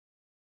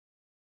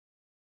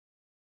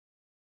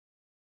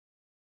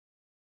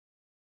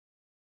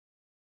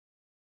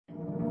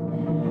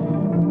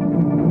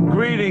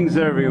Greetings,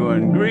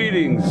 everyone.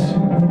 Greetings.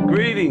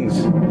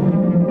 Greetings.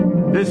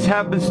 This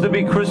happens to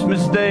be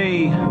Christmas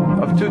Day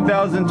of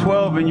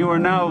 2012, and you are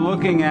now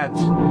looking at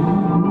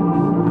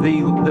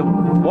the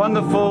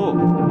wonderful,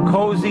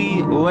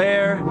 cozy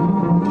lair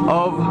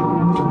of,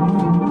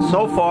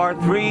 so far,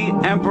 3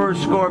 emperor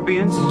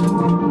scorpions.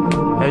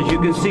 As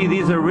you can see,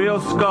 these are real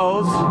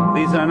skulls.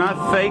 These are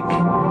not fake.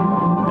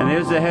 And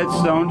there's a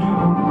headstone.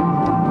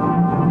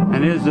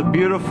 And there's a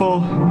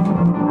beautiful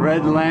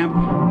red lamp.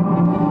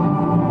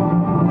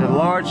 The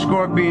large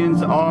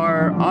scorpions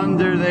are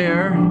under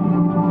there.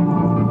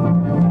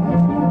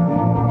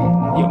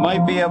 You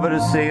might be able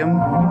to see them.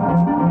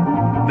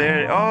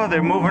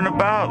 They're moving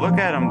about. Look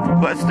at them.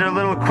 Bless their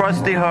little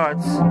crusty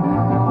hearts.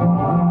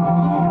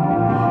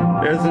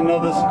 There's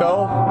another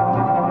skull.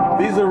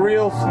 These are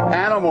real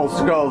animal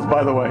skulls,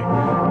 by the way.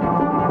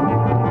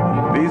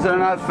 These are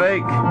not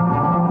fake.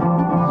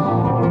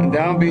 And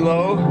down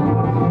below,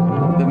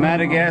 the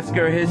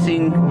Madagascar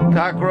hissing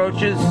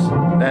cockroaches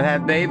that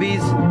have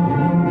babies,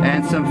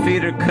 and some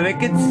feeder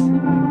crickets.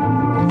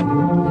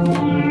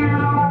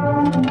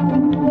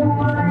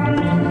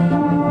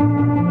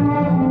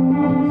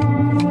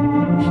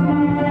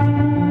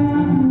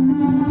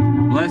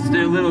 Bless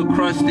their little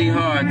crusty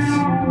hearts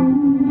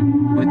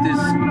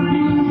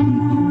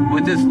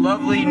with this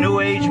lovely new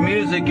age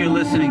music you're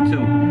listening to.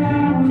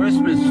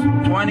 Christmas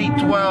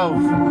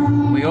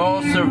 2012. We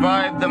all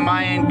survived the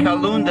Mayan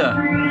calendar.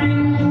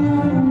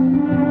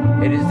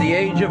 It is the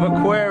age of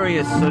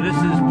Aquarius, so this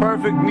is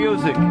perfect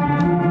music.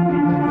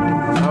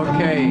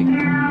 Okay.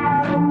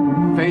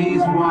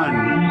 Phase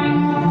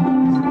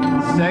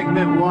 1.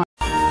 Segment 1.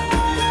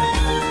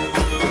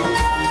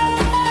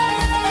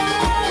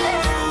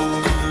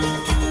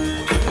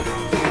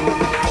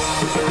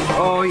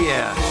 Oh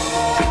yeah.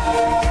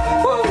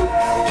 Whoa.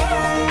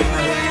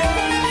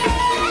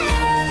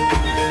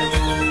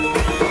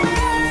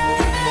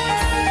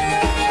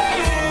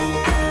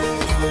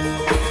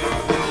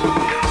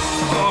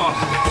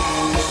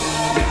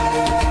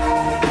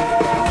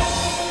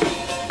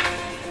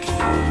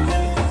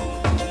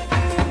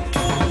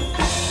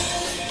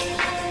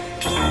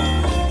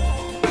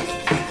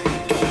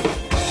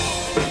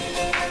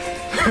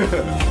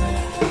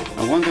 I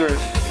wonder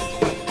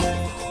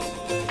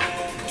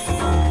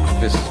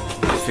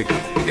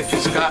if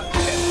it's got,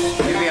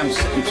 maybe I'm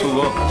sitting too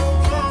low.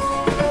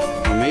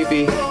 Or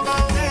maybe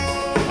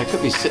I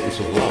could be sitting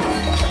too low.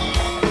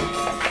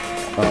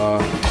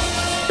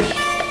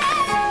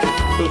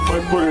 If I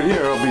put it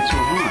here, it'll be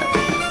too high.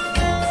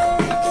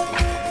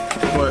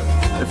 But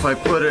if I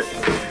put it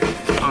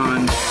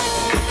on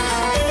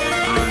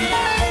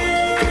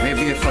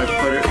maybe if I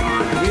put it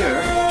on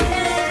here.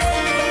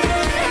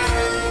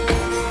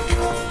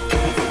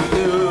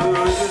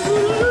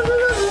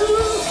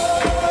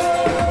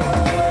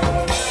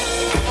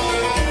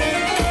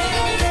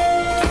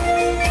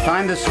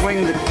 Time to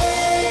swing the...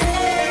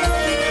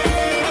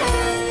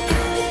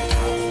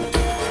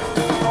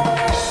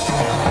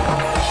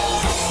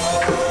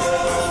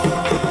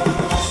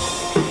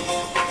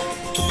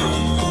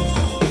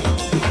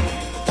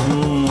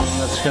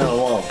 That's kind of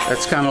low.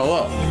 That's kind of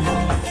low.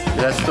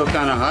 Is that still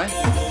kind of high?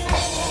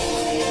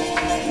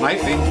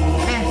 Might be.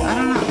 I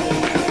don't know.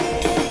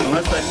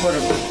 Unless I put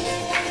a...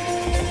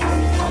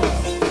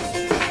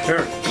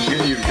 Here,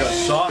 you've got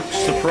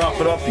socks to prop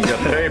it up, you got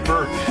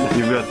paper,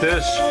 you've got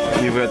this,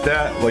 you've got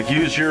that. Like,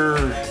 use your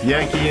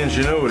Yankee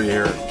ingenuity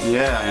here.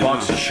 Yeah,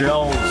 box of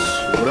shells,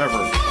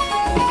 whatever.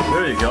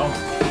 There you go.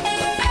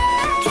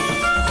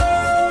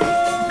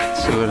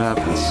 Let's see what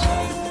happens.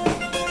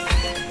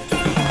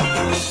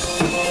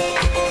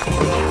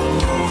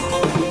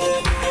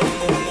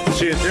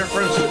 See a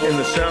difference in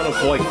the sound of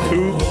like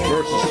tubes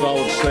versus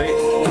solid state?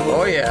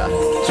 Oh yeah.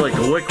 It's like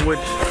liquid.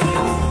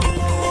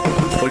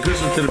 Like,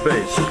 listen to the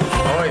bass.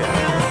 Oh yeah.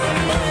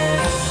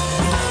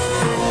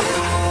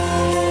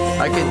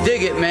 I can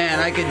dig it, man.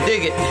 I can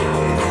dig it.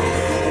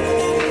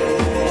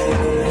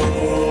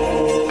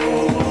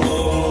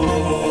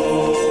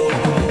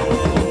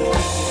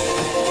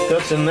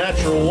 That's a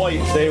natural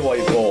white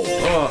daylight bulb.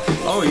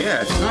 Oh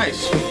yeah, it's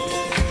nice.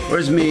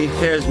 Here's me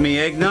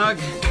eggnog.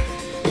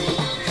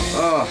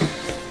 Oh.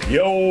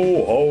 Yo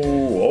ho ho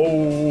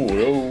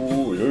yo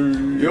yo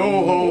Yo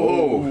ho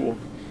ho.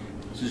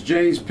 This is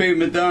James P.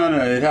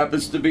 Madonna. It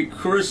happens to be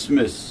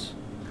Christmas.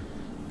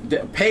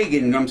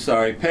 Pagan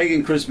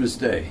Christmas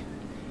Day.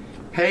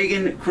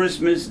 Pagan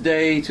Christmas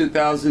Day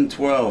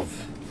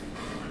 2012.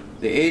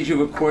 The age of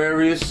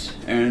Aquarius,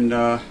 and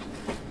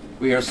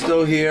we are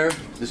still here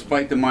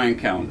despite the Mayan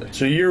calendar.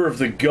 It's a year of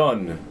the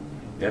gun.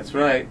 That's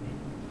right.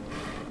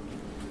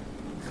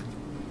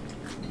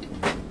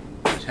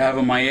 Just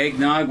having my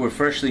eggnog with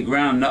freshly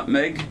ground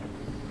nutmeg.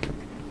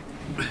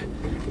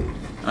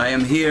 I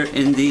am here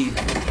in the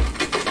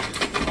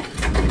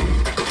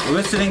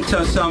listening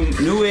to some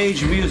new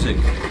age music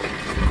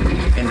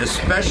in the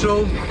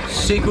special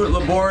secret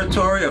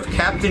laboratory of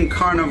Captain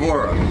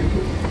Carnivora.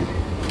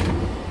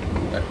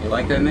 You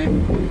like that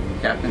name?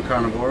 Captain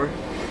Carnivora?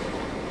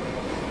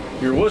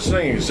 You're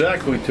listening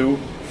exactly to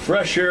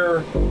Fresh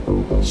Air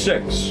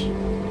 6.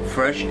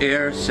 Fresh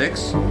Air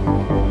 6.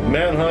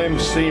 Mannheim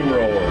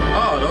Steamroller.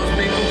 Oh, those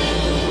people.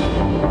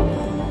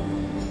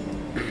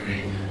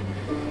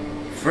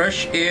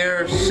 Fresh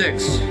Air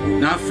 6.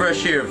 Not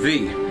Fresh Air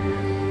V.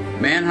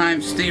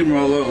 Mannheim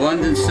Steamroller,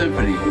 London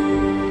Symphony.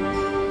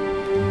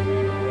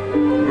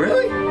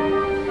 Really?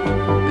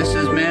 This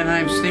is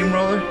Mannheim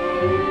Steamroller?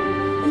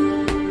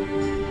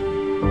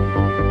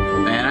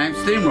 Mannheim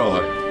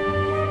Steamroller.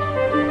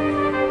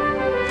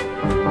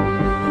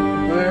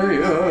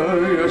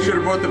 I should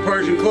have brought the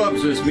Persian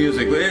clubs, this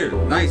music.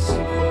 Nice.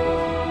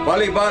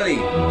 Bali Bali.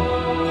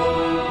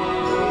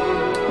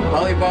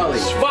 Bali Bali.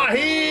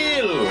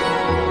 Swahil!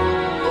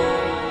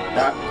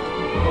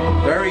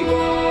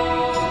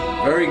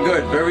 Very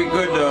good,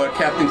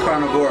 Captain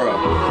Carnivora.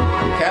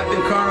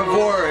 Captain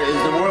Carnivora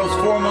is the world's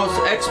foremost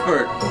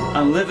expert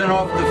on living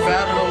off the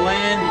fat of the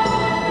land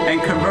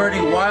and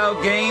converting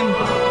wild game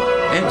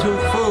into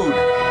food.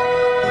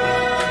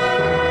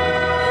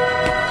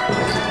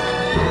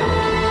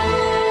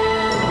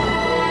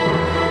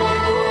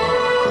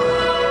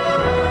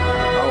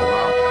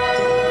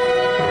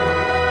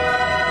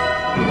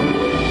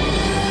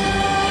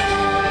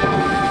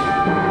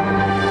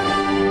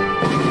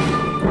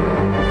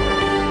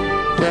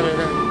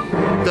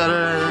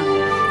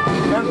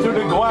 Enter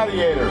the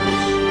Gladiators.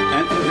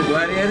 Enter the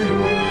Gladiator?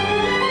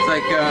 It's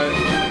like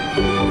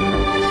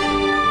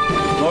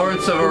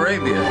Lawrence of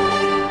Arabia.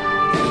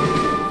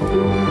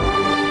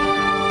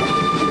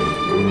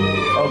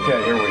 Okay,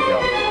 here we go.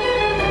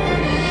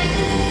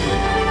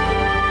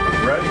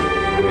 Ready?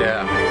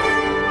 Yeah.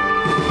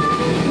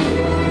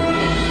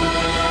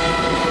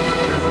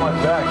 Here's my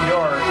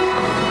backyard.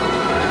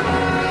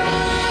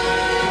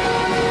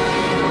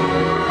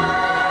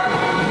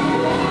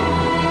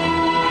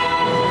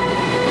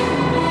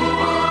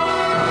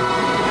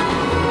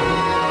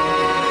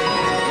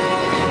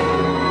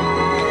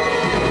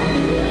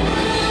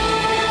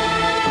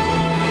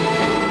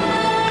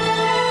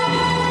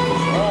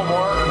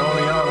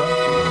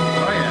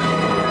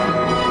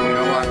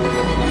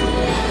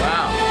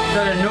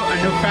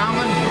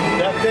 Newfoundland?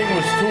 That thing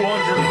was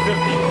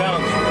 250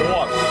 pounds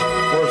plus.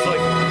 Where it's like,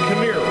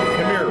 come here,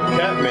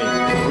 pet me.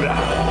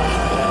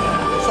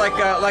 It's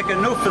like a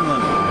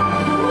Newfoundland.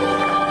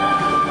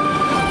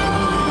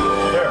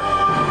 There.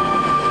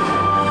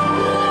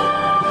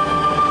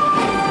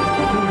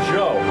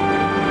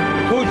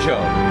 Cujo.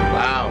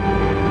 Wow.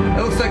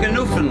 That looks like a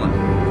Newfoundland.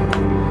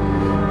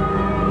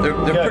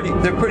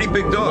 They're pretty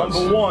big dogs.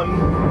 Number one,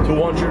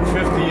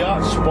 250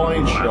 yacht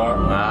spine shot.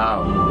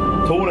 Wow.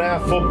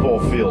 2.5 football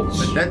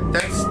fields.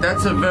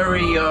 That's a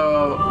very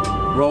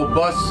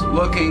robust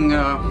looking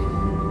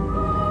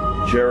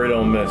Jerry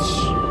don't miss.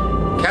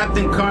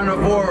 Captain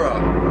Carnivora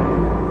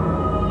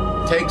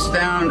takes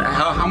down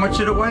how much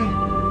did it weigh?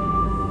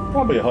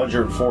 Probably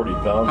 140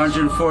 pounds.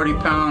 140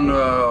 pound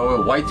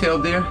whitetail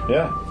deer?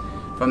 Yeah.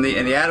 From the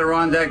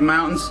Adirondack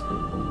Mountains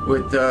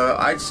with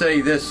I'd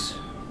say this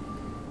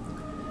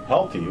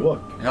healthy,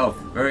 look.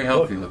 Very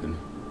healthy looking.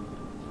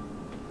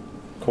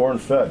 Corn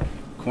fed.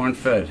 Corn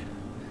fed.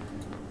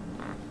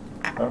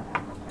 Huh?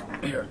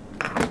 Here.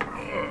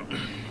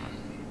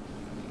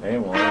 Hey,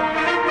 well.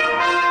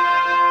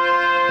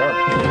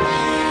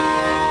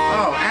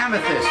 Oh,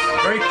 amethyst.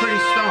 Very pretty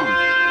stone.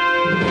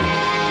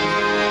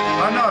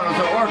 Oh no, those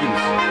are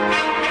organs.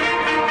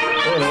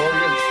 What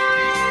organs?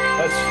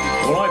 That's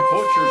when I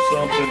butcher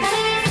something,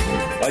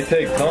 I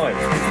take time.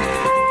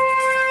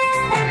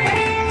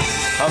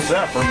 How's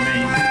that for me?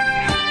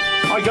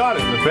 I got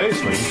it in the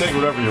basement. You take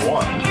whatever you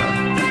want.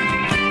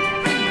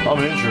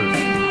 I'm injured.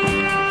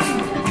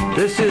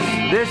 This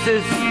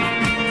is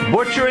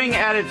butchering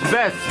at its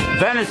best.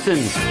 Venison,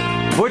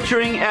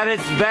 butchering at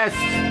its best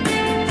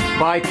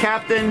by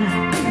Captain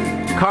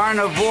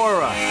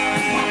Carnivora.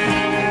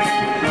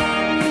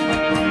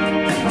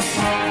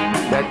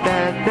 Da,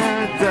 da, da,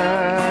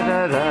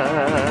 da, da,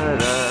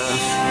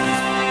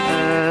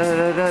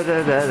 da,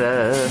 da, da, da.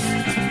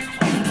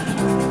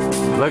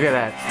 Look at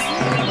that.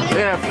 Look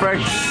at that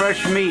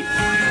fresh meat.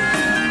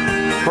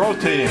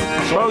 Protein.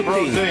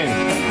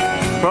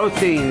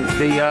 Protein.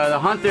 The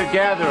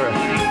hunter-gatherer.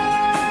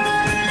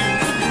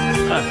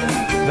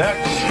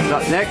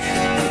 Next.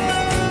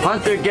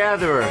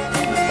 Hunter-gatherer.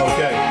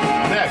 Okay.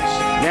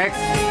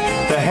 Next.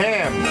 The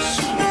hams.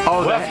 Oh,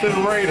 left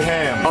and right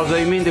hams. Oh, so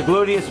you mean the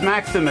gluteus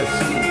maximus?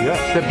 Yes.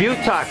 The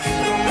buttocks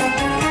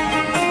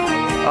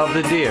of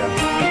the deer.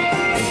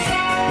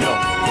 You know,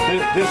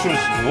 this was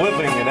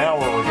living an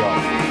hour ago.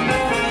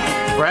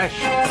 Fresh.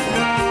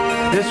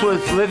 This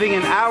was living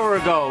an hour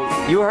ago.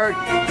 You heard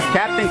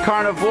Captain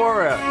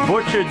Carnivora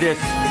butchered this.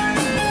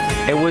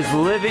 It was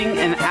living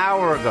an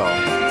hour ago.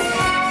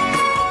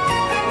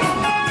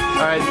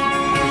 All right,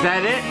 is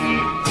that it?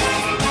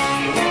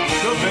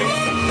 Could be.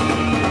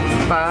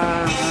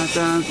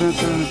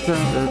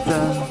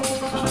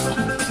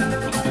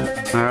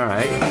 All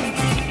right.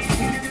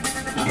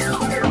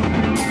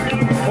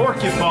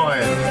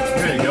 Porcupine.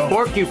 There you go.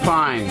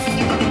 Porcupine.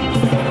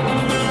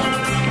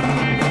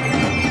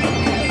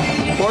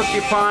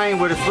 Porcupine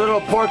with its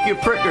little porcu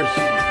prickers.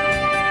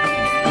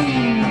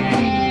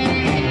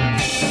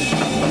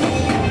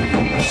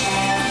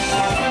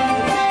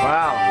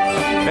 Wow,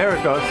 there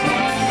it goes.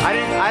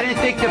 I didn't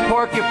think the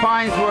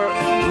porcupines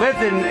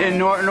lived in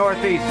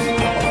northeast.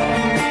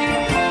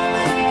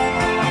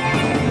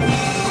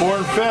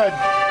 Corn fed.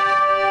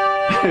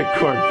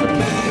 Corn fed.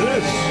 It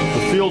is.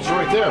 The field's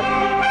right there.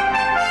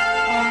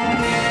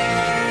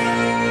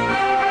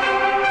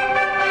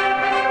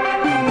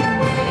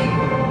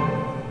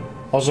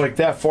 I was like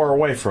that far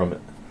away from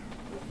it.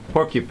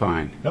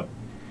 Porcupine. Yep.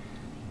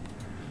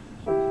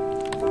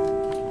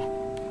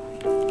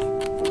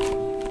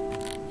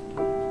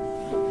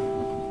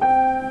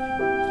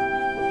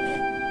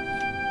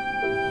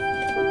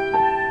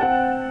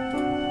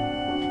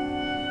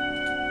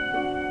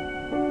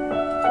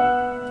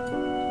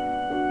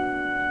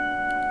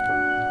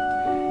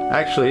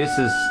 Actually, this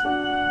is,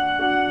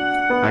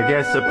 I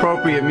guess,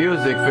 appropriate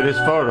music for this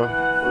photo.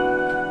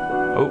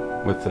 Oh,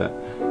 what's that?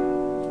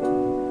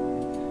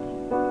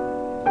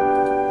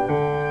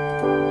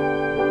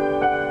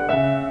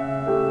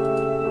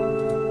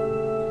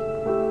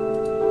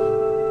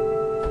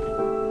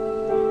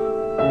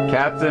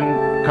 Captain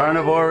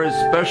Carnivora's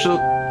special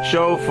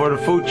show for the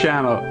Food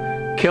Channel.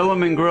 Kill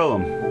 'em and grill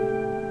 'em.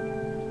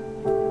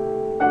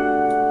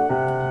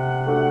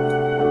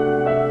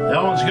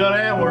 That one's got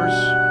antlers.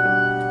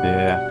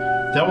 Yeah.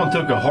 That one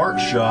took a heart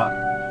shot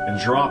and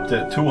dropped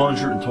at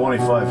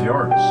 225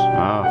 yards.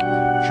 Wow.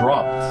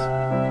 Dropped.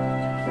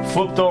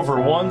 Flipped over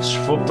once,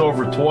 flipped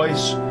over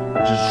twice,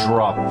 just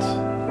dropped.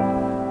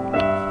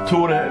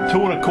 Two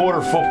and a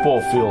quarter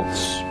football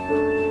fields.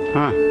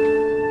 Huh.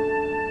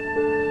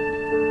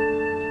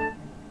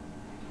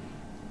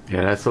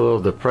 Yeah, that's a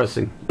little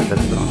depressing.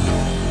 That's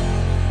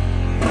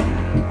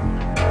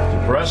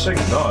Depressing?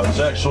 No, it's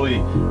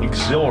actually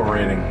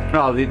exhilarating.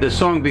 no, the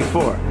song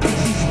before.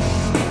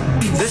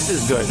 This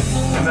is good.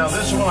 And now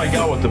this one I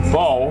got with the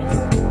bow.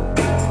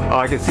 Oh,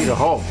 I can see the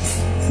hole.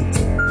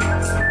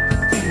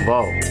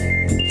 Bow.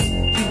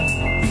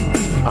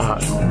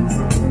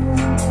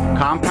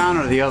 Compound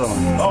or the other one?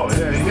 Oh,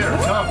 yeah, here,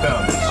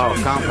 compound. Oh,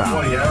 compound.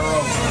 20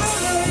 arrow.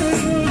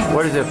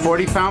 What is it,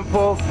 40-pound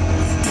pull?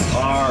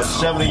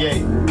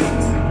 78.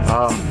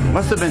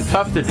 Must have been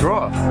tough to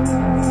draw.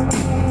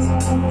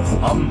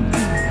 I'm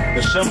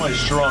a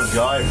semi-strong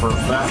guy for a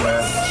fat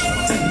man.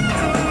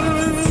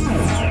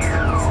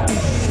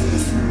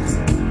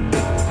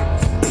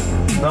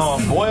 No,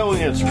 I'm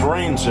boiling its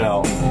brains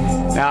out.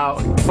 Now,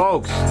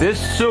 folks, this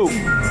soup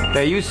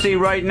that you see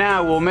right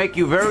now will make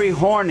you very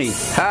horny.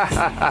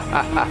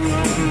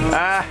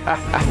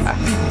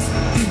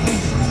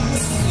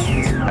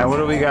 Now, what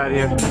do we got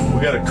here?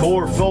 We got a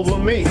cooler filled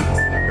with meat.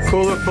 A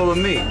cooler full of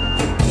meat.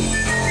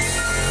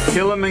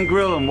 Kill 'em and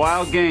grill 'em,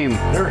 wild game.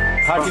 Here,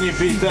 how can you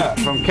beat that?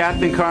 From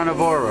Captain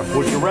Carnivora.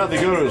 Would you rather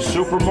go to a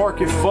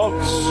supermarket,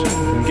 folks,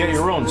 and get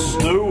your own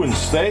stew and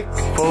steak?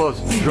 Full of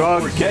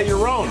drugs. Or get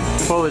your own.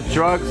 Full of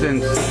drugs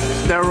and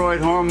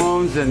steroid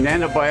hormones and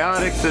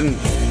antibiotics, and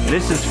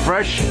this is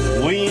fresh,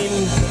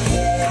 Lean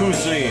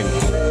cuisine.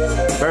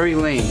 very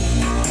lean.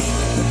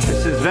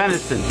 This is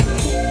venison.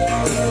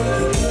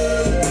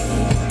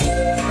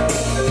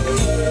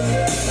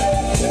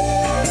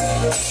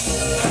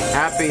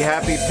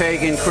 Happy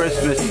pagan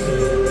Christmas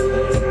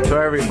to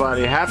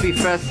everybody. Happy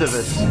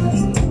Festivus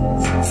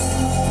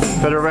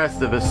for the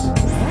rest of us.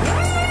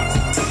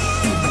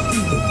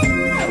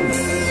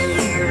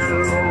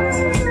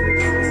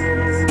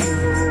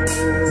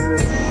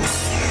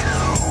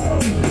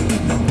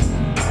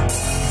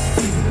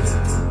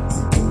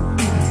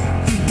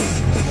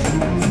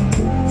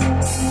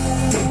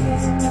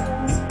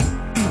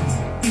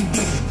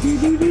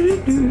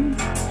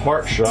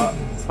 Heart shot.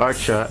 Heart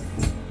shot.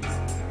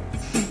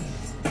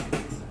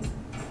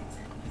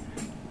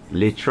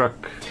 Le truck.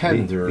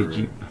 Tender. Le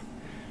Jeep.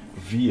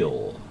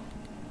 Veal.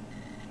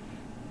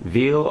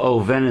 Veal au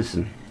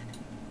venison.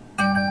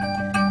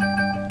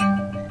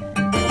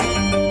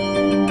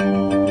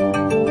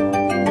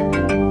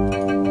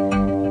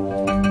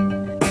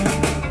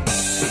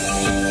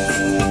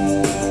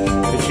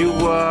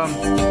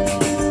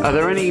 Are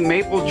there any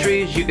maple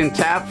trees you can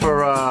tap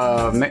for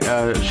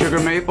sugar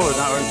maple? Or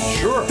not?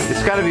 Sure.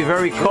 It's got to be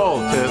very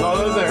cold to. Oh,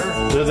 they're there.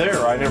 They're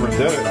there. I never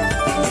did it.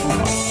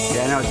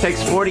 Yeah, no, it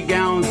takes 40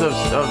 gallons of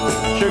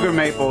sugar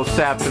maple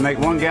sap to make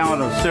 1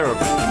 gallon of syrup.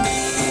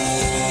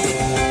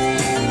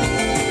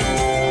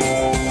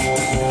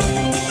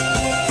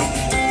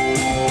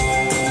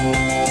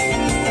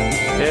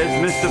 There's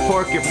Mr.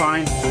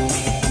 Porcupine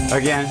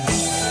again.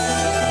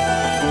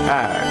 All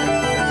right.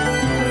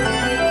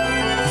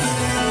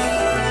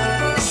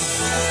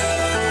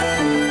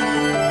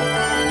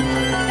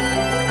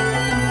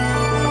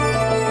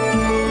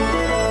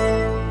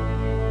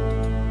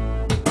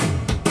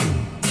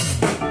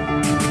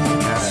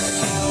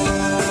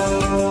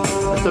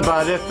 That's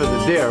about it for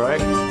the deer, right?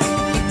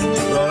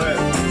 That's about it.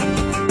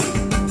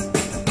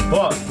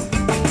 But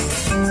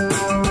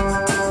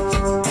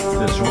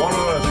there's one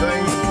other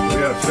thing we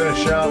gotta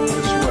finish out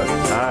this with.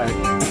 All right.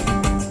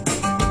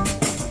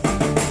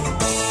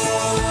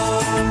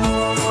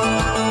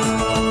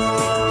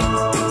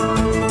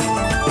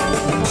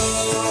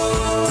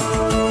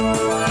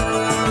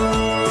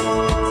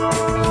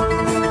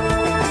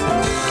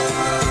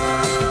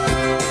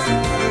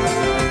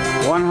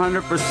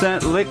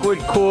 100% liquid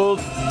cooled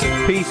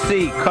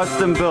PC,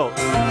 custom built.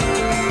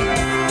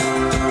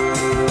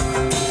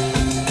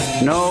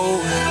 No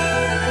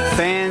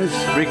fans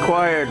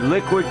required,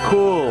 liquid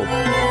cool.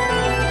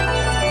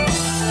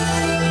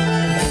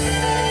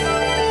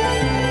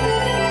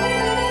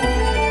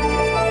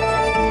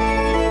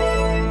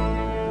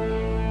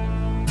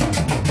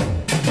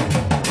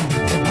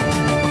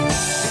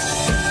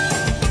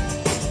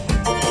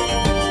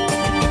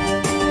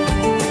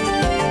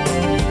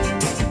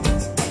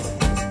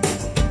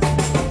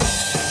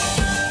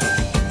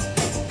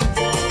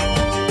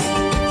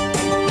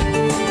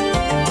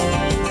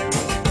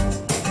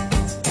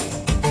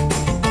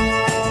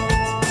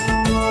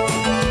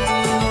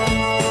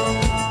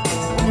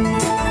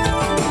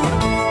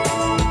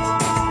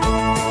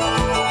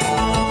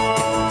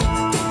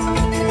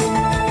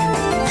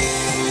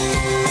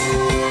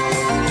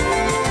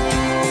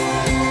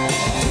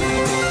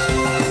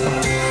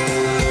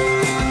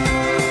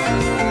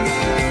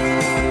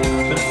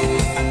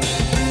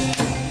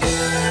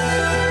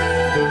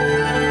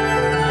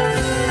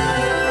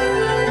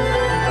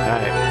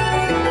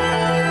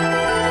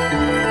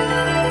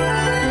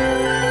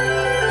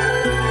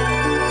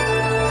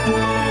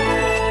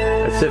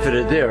 If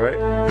it there, right?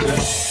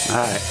 All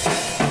right.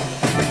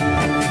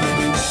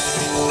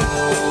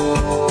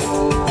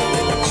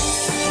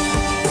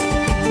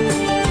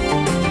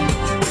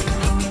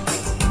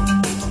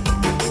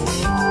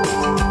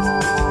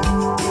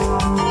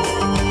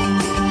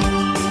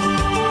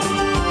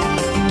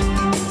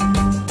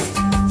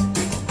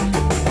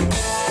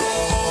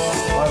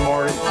 Hi,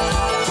 Marty.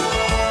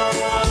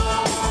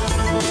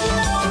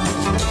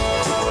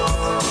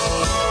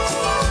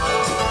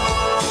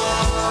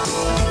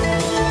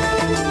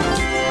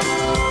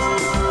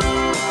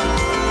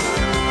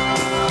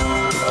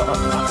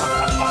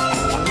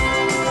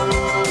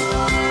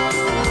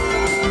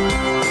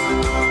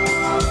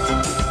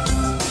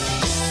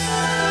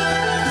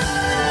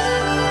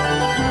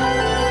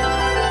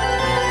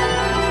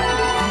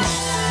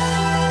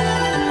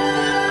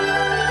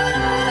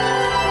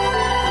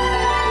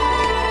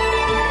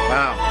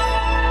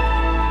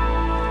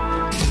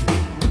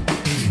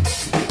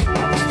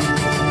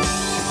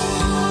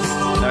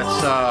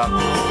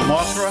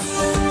 Mothra?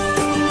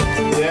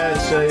 Yeah,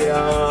 it's a,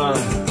 I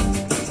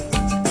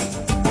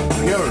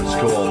forget what it's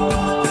called.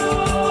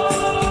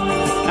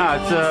 No,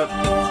 it's a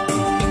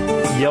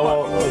Yellow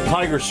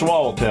tiger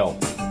swallowtail.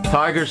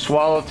 tiger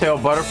swallowtail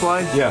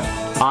butterfly? Yeah.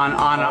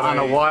 On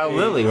a wild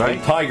lily, right?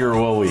 A tiger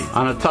lily.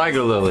 On a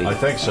tiger lily. I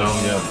think so,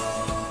 yeah.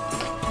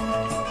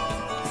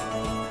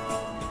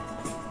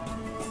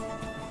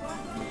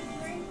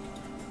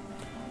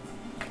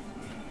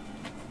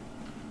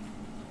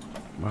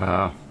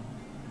 Wow.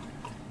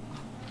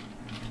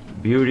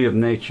 Beauty of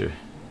nature.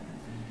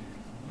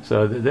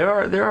 So there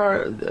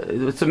are.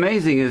 What's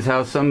amazing is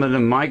how some of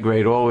them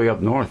migrate all the way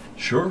up north.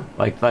 Sure.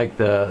 Like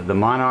the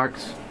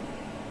monarchs.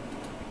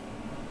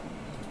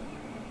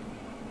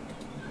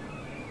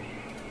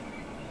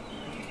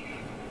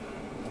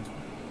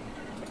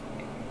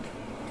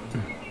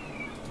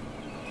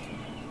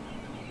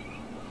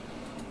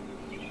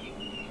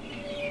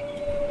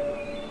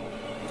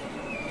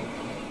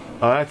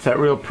 Oh, that's that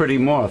real pretty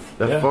moth.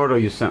 That photo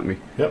you sent me.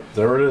 Yep,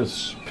 there it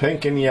is.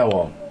 Pink and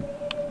yellow.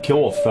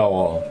 Kill a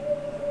fella.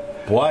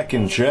 Black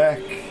and Jack.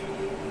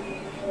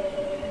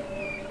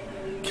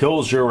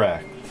 Kills your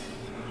act.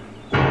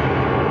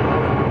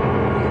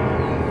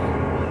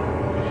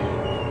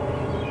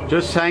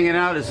 Just hanging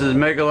out. This is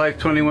Mega Life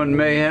 21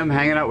 Mayhem.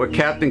 Hanging out with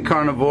Captain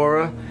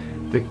Carnivora,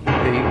 the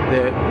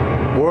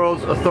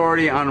world's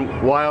authority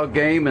on wild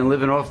game and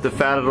living off the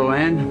fat of the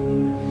land.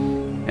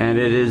 And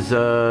it is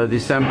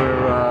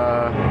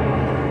December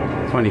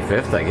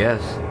 25th, I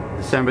guess.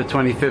 December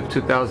 25th,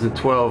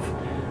 2012.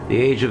 The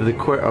age of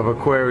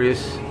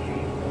Aquarius.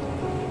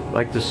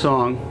 Like the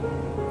song.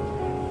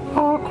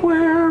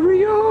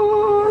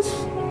 Aquarius!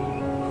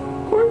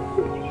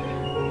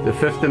 The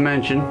fifth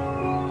dimension.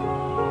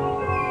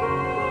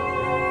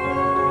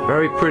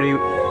 Very pretty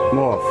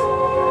moth.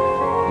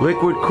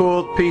 Liquid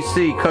cooled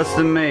PC,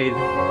 custom made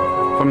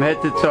from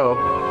head to toe.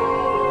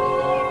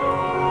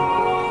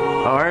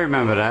 Oh, I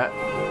remember that.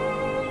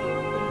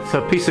 It's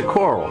a piece of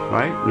coral,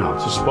 right? No,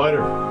 It's a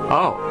spider.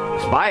 Oh,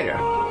 spider.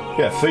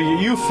 Yeah,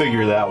 you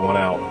figure that one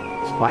out.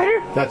 Spider?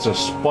 That's a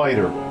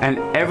spider. And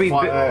every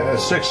bit. At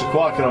 6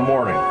 o'clock in the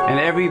morning. And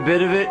every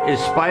bit of it is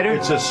spider.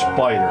 It's a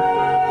spider.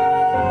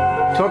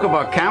 Talk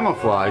about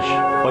camouflage.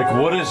 Like,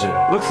 what is it?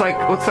 Looks like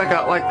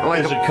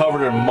Is it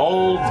covered in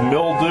mold,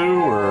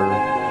 mildew, or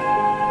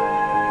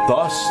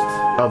dust?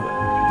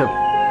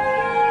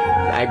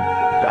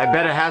 I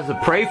bet it has the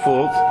prey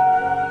folds.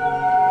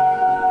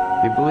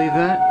 You believe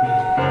that?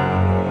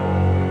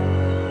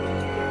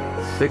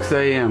 6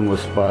 a.m. was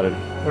spotted.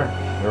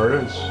 There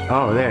it is.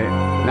 Oh, there.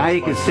 Now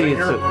you can see it's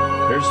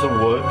Here's the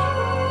wood.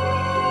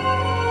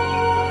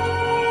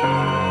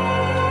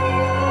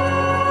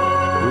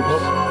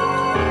 Oops.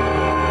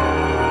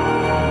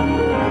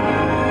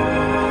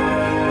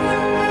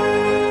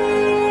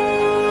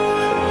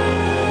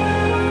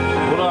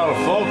 Put out of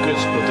focus,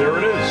 but there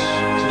it is.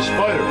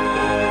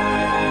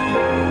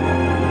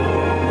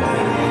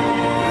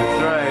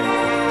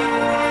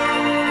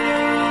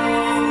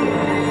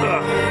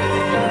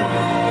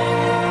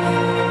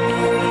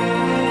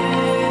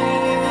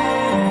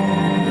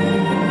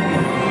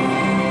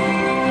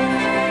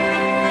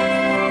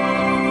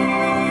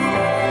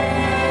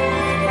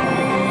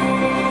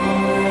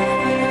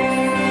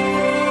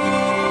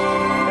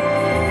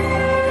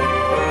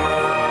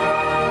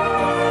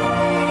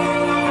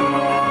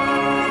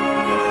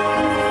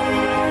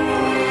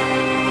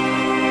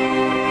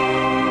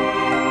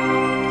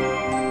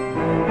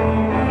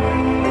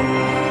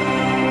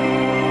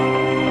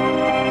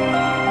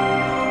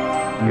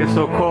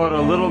 So-called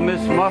a Little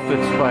Miss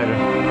Muffet spider.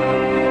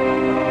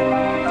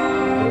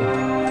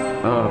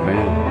 Oh,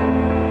 man.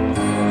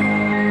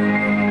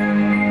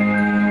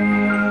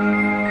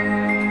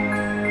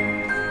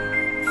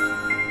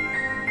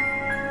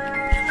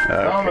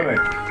 Dominic.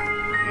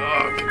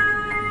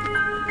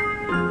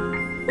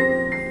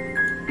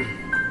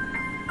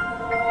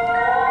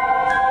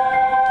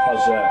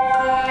 How's that?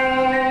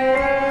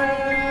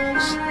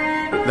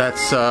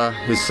 That's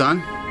his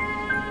son?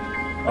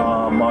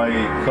 My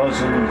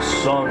cousin's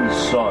son's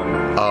son.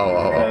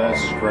 Oh. And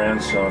that's his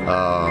grandson.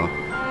 Oh.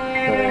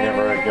 But they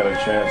never got a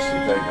chance to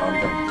take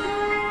hunting.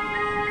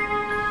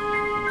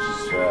 It's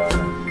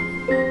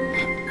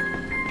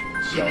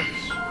just sucks.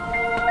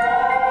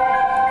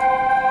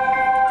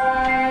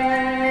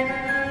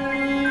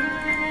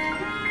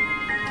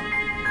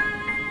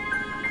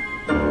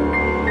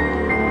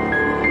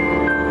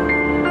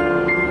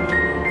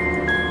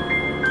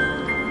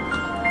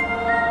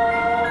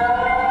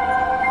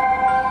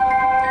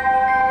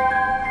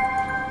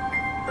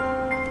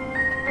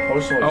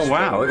 Oh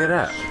wow, look at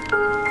that.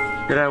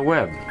 Look at that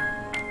web.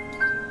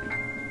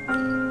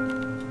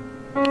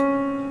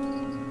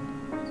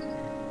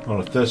 On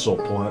a thistle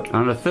plant.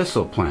 On a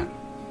thistle plant.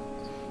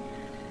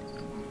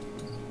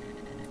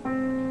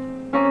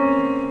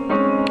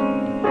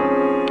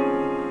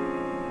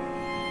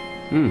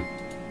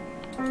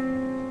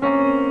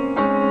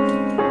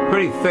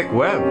 Pretty thick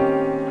web.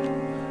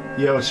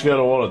 Yeah, it's got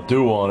a lot of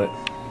dew on it.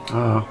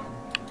 Oh.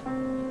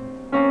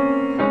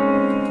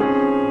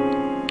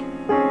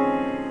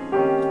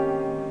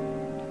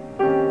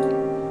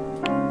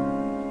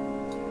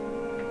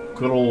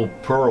 Good old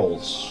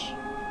pearls.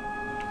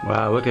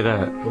 Wow, look at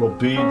that. Little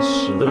beads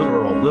of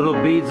pearl. Little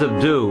beads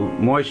of dew,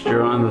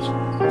 moisture on the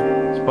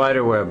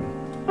spider web.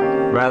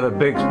 Rather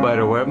big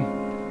spider web.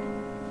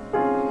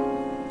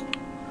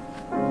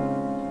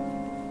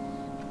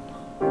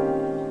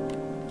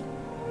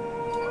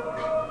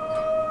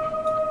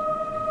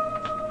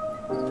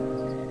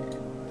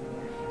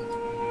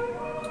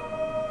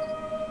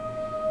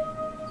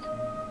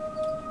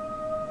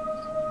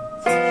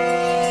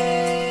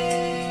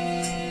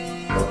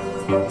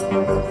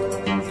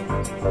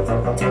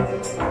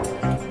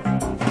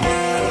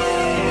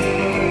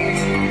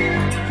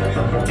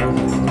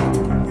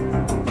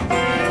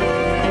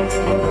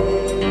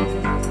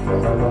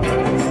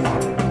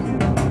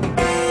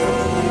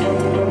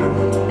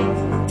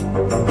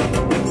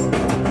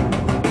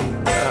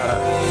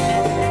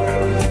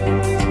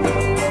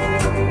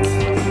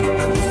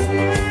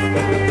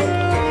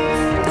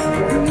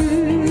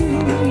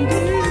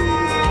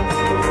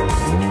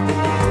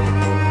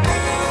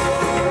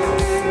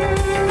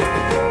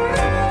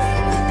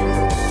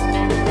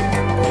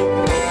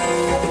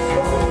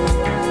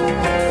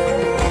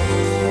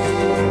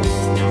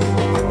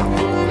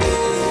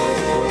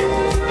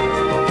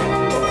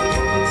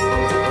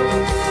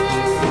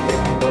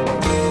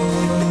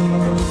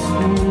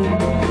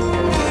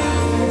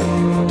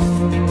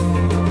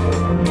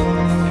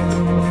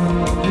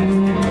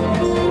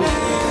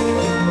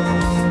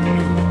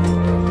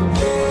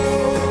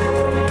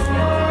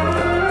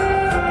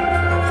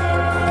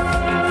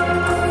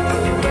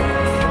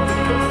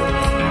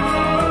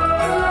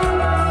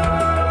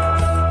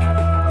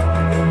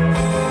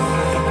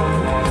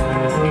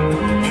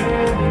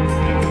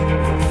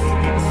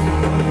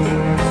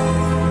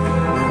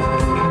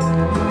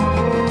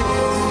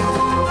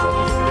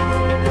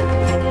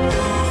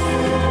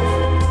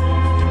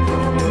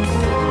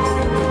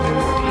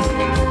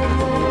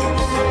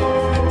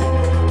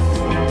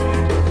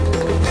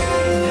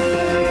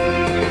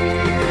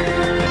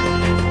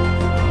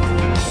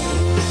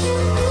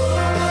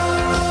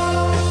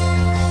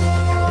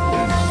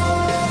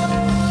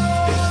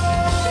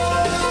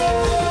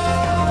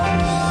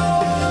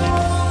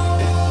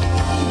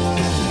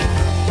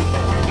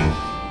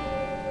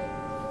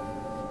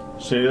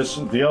 See, this,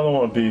 the other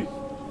one would be,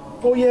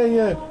 oh yeah,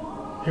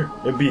 here,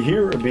 it'd be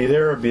here, it'd be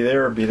there, it'd be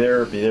there, it'd be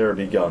there, it'd be there, it'd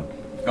be gone.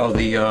 Oh,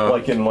 the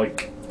like in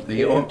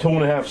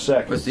 2.5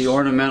 seconds. What's the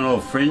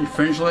ornamental fringe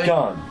lake?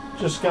 Gone,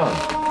 just gone.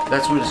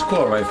 That's what it's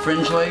called, right?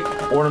 Fringe lake?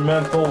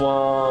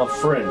 Ornamental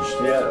fringe,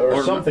 yeah,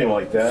 or something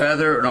like that.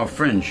 Feather, no,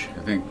 fringe,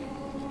 I think.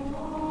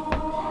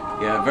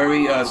 Yeah,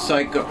 very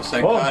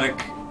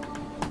psychotic,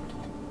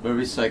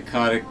 very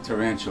psychotic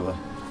tarantula,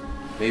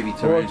 baby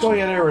tarantula. Well, oh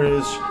yeah, there it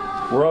is.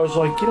 Where I was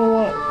like, you know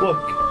what?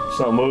 Look, it's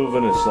not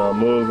moving, it's not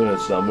moving,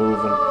 it's not moving.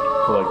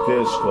 Go like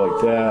this, go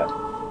like that.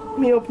 Let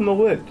me open the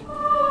lid.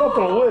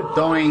 Open the lid.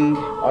 Doing.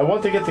 I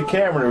went to get the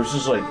camera, and it was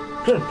just like,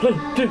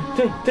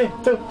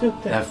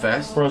 that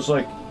fast? Where I was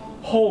like,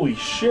 holy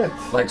shit.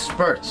 Like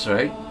spurts,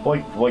 right?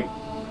 Like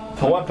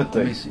telepathy.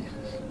 Let me see.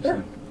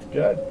 There.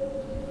 Good.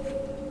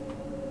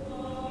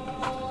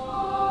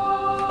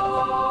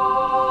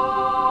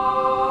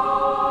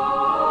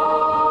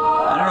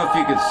 I don't know if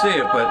you could see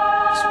it, but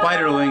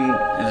Spiderling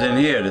is in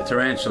here, the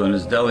tarantula in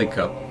his deli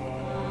cup.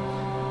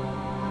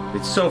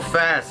 It's so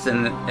fast,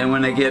 and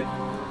when they get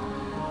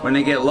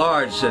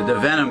large, the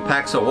venom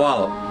packs a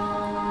wallop.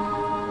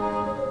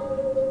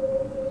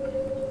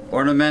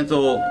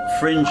 Ornamental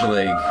fringe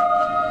leg.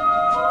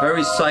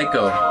 Very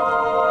psycho.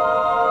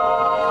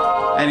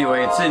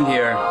 Anyway, it's in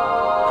here.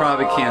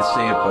 Probably can't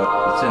see it,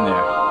 but it's in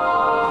there.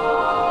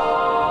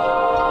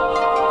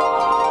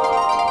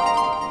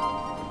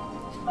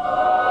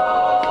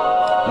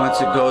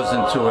 Once it goes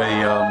into a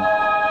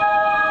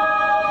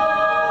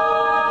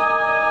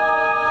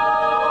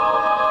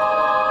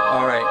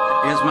all right,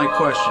 here's my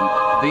question.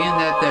 Being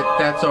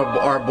that's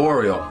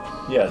arboreal.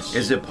 Yes.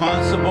 Is it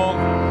possible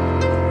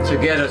to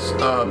get a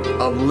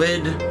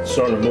lid? It's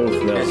starting to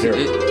move now. Here.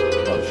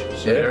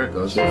 Yeah, there it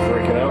goes. Is it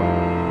freaking out?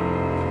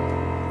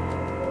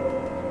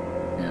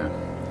 Yeah.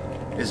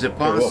 Is it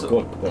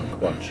possible?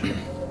 Look, watch.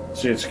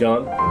 See, it's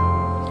gone?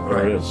 There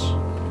Right. it is.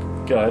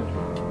 Go ahead.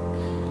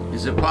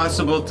 Is it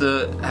possible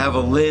to have a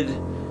lid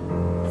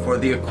for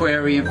the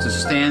aquarium to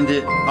stand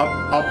it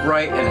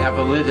upright and have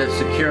a lid that's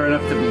secure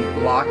enough to be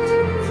locked?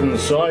 From the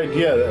side,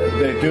 yeah,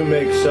 they do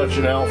make such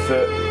an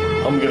outfit.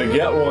 I'm gonna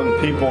get one.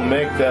 People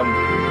make them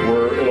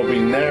where it'll be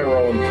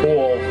narrow and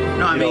tall.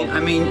 No, I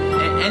mean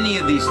any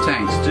of these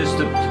tanks, just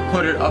to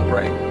put it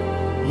upright.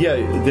 Yeah,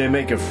 they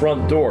make a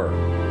front door.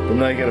 But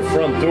now you get a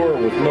front door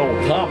with no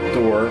top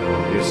door,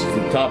 because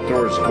the top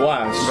door is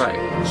glass. Right.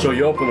 So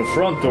you open the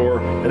front door,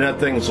 and that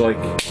thing's like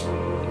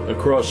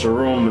across the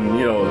room, and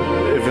you know,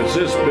 if it's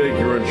this big,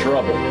 you're in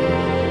trouble.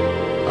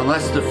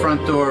 Unless the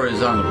front door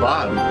is on the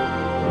bottom,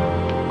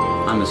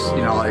 on the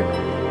like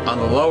on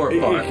the lower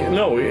part.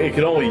 It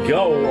can only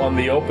go on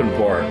the open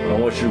part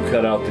unless you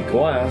cut out the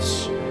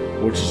glass,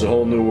 which is a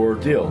whole new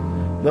ordeal.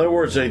 In other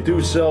words, they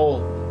do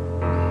sell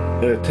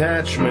an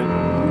attachment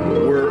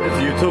where if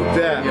you took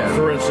that,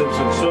 for instance,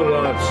 and stood it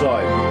on its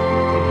side.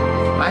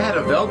 I had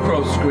a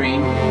Velcro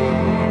screen.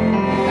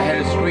 I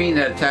had a screen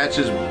that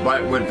attaches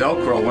with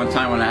Velcro one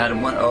time when I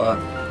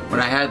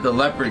had the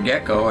leopard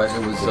gecko. It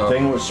was the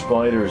thing with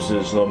spiders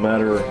is no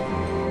matter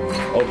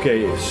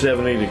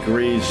 70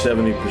 degrees,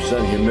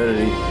 70%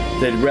 humidity,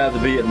 they'd rather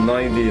be at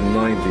 90 and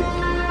 90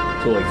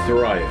 to like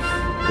thrive.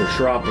 They're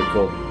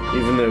tropical,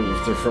 even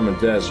if they're from a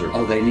desert.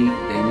 Oh, they need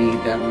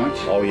that much?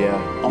 Oh yeah.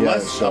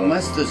 Unless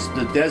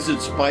the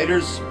desert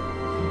spiders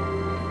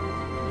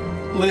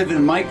live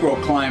in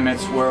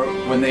microclimates where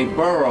when they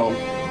burrow,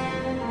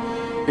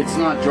 it's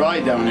not dry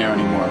down there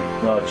anymore.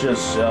 No, it's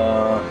just.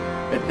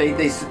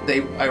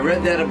 I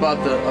read that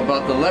about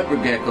the leopard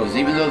geckos,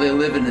 even though they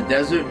live in the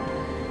desert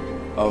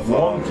of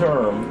long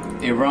term,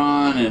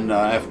 Iran and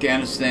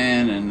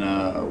Afghanistan and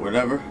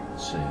whatever.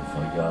 Let's see if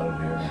I got it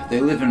here. They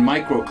live in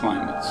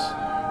microclimates.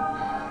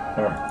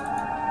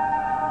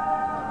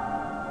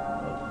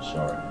 Oh,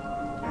 sorry.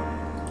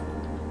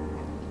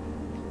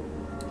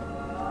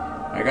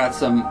 I got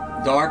some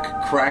dark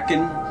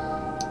Kraken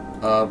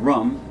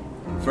rum,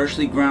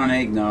 freshly ground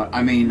eggnog.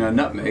 I mean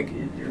nutmeg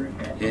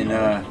in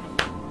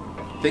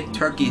thick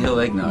Turkey Hill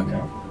eggnog.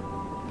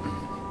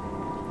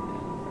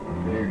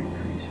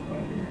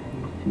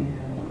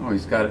 Oh,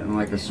 he's got it in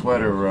like a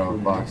sweater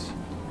box.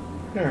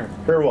 Here,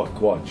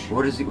 watch.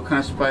 What is he? What kind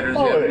of spider does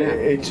he Oh, have?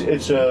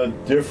 it's a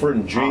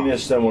different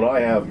genus than what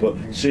I have, but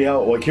see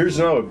how, like, here's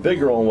another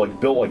bigger one,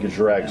 like, built like a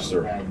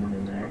dragster.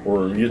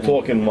 Or you're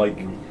talking like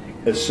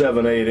a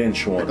 7-8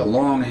 inch one. Like a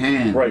long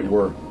hand. Right,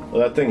 where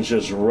that thing's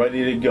just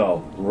ready to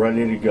go,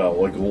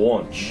 like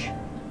lunch.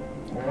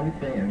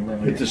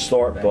 Hit the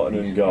start button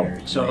and go.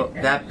 So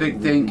that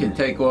big thing can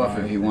take off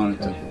if he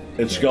wanted to.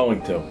 It's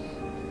going to.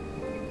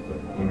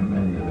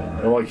 And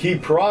like he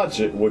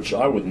prods it, which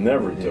I would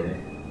never do.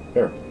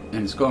 Here.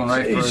 And it's going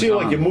right for You see,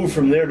 like, it moved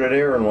from there to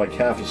there in like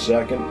half a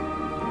second.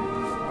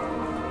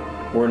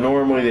 Where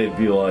normally they'd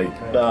be like,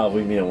 "Ah,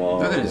 leave me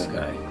alone." Look at this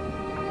guy.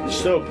 It's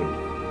stupid.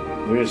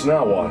 Because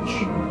now watch.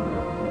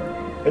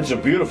 It's a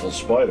beautiful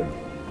spider.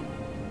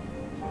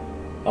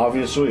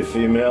 Obviously a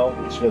female.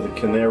 It's got the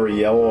canary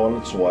yellow on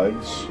its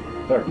legs.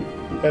 There.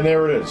 And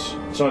there it is.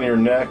 It's on your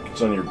neck.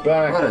 It's on your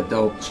back. What a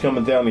dope. It's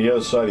coming down the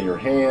other side of your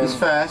hand. He's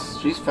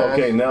fast. She's fast.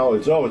 Okay, now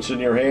it's in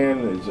your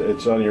hand.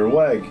 It's on your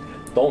leg.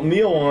 Don't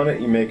kneel on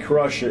it. You may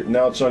crush it.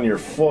 Now it's on your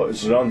foot.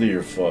 It's under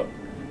your foot.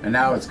 And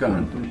now it's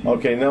gone.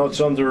 Okay, now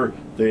it's under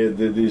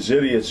these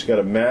idiots got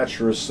a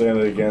mattress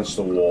standing against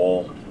the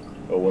wall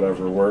or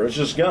whatever, where it's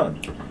just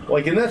gone.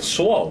 Like, and that's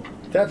slow.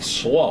 That's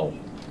slow.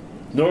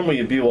 Normally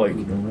it'd be like,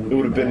 it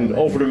would have been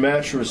over the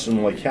mattress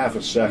in like half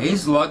a second.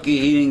 He's lucky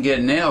he didn't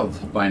get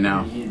nailed by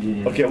now.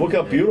 Okay, look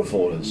how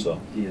beautiful it is,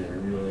 though.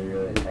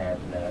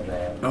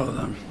 Hold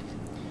on.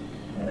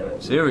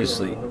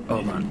 Seriously,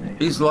 hold on.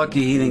 He's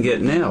lucky he didn't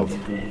get nailed.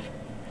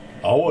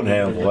 I wouldn't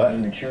handle that.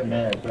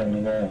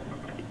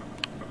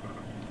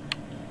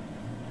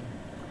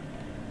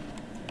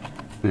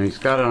 And he's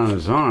got it on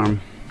his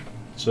arm.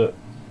 That's it.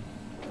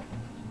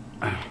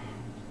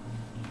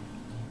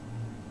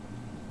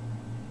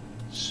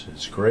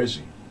 It's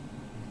crazy.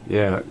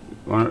 Yeah.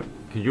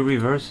 Could you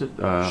reverse it?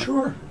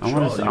 Sure. I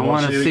want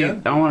to see.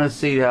 I want to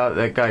see how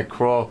that guy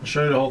crawled. I'll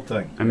show you the whole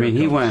thing. I mean,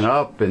 he went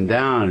up and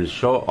down,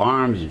 his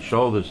arms and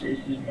shoulders. This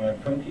is my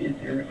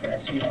Frontier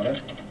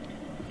fasciata.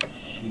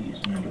 She's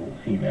an adult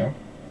female.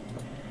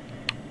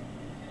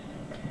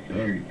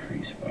 Very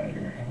pretty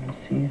spider.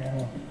 Let's see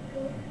how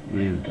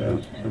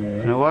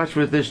Now watch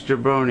what this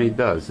jabroni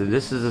does. So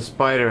this is a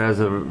spider, has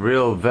a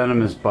real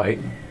venomous bite,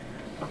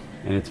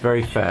 and it's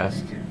very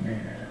fast,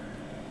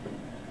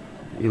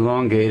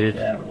 elongated,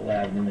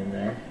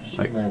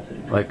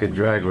 like a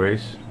drag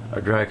race, a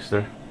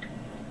dragster.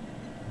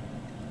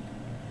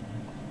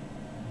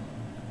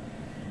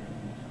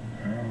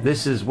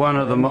 This is one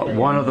of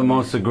the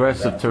most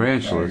aggressive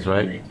tarantulas,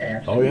 right?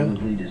 Oh yeah.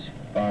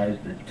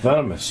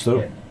 Venomous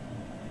too.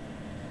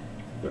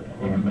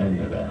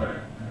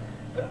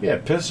 Yeah,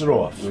 piss it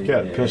off.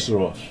 Yeah, piss it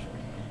off.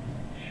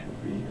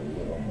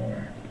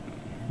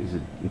 He's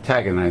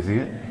antagonizing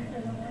it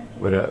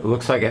with a,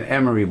 looks like an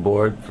emery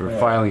board for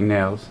filing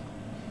nails.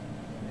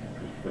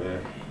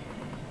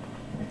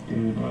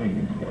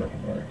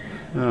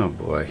 Oh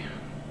boy,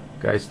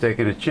 guy's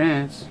taking a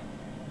chance.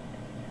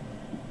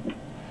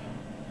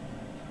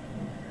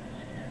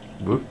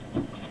 Whoop.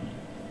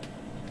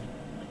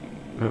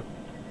 Oh,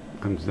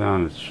 comes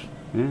down.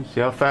 Yeah, see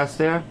how fast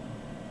they are?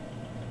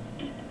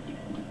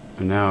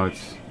 And now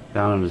it's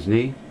down on his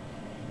knee.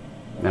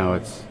 Now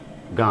it's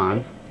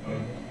gone.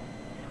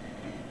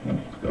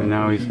 And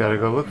now he's got to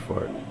go look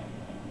for it.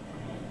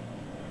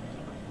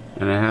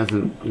 And it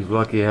hasn't, he's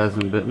lucky it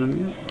hasn't bitten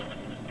him yet.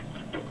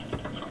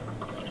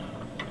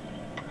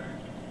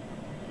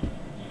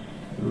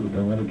 Ooh,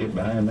 don't let him get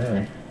behind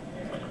there.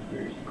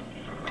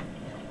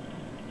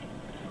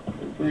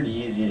 Pretty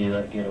easy to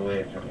let get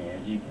away from you.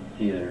 As you can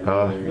see, they're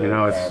You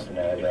know, it's,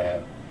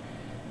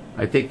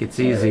 I think it's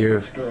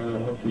easier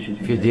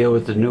if you deal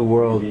with the New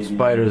World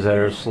spiders that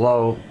are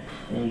slow.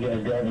 You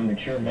guys got any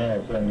mature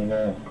males, let me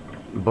know.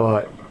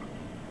 But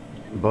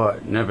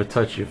never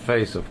touch your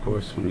face, of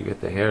course, when you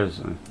get the hairs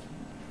on.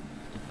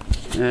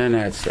 And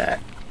that's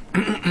that.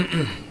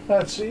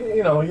 That's,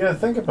 you know, you gotta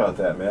think about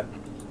that, man.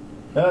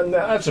 And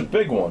that's a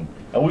big one.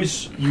 At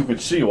least you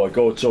could see, like,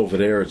 oh, it's over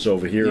there, it's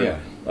over here. Yeah.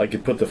 I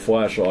could put the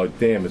flashlight, like,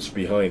 damn, it's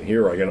behind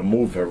here. I gotta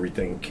move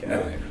everything.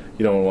 Right.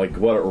 You know, like,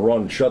 let it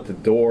run, shut the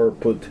door,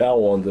 put a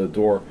towel under the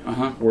door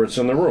where it's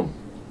in the room.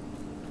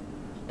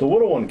 The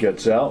little one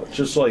gets out, it's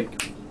just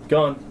like,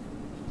 gone.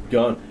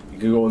 You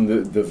can go in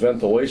the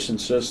ventilation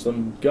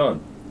system,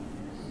 gone.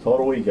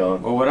 Totally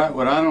gone. Well,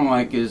 what I don't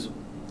like is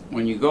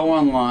when you go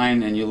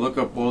online and you look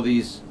up all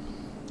these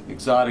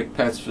exotic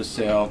pets for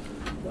sale.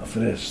 Enough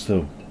of this,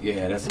 too.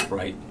 Yeah, that's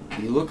right.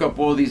 You look up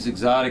all these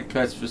exotic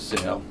pets for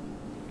sale.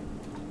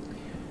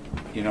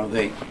 You know,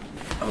 they...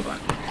 Hold on.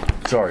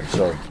 Sorry.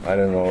 I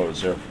didn't know it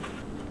was there.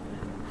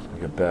 I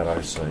got bad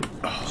eyesight.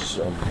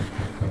 So I'm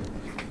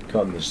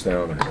cutting this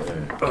down.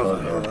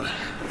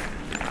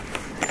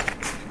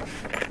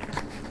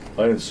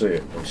 I didn't see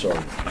it. I'm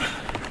sorry.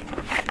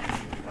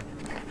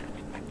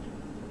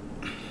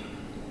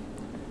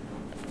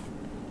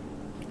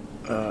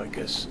 I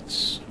guess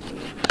it's...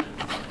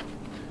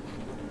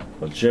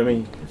 Well,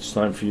 Jimmy, it's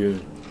time for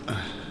you.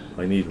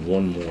 I need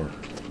one more.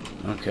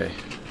 Okay.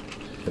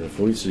 And if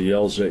Lisa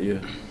yells at you...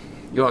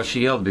 Oh,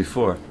 she yelled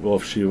before. Well,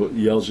 if she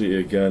yells at you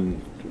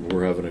again,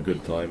 we're having a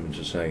good time and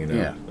just hanging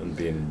out and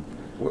being...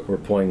 We're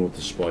playing with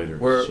the spider.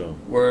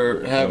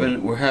 We're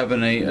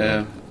having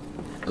a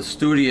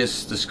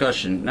studious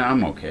discussion. No,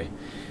 I'm okay.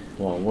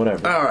 Well,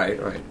 whatever. All right.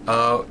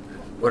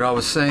 What I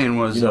was saying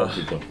was... You know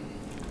people.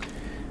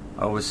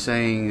 I was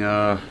saying...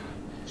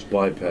 It's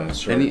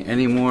bypass, right?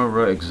 Any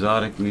more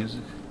exotic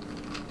music?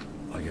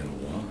 I got a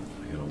lot.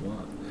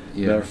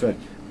 Yeah. Matter of fact,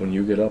 when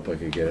you get up, I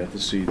could get at the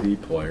CD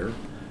player,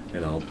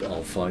 and I'll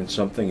find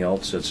something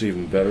else that's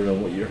even better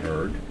than what you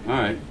heard. All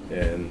right.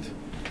 And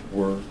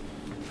we're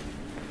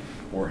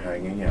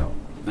hanging out.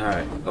 All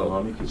right. Oh.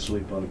 Mommy can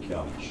sleep on the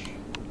couch.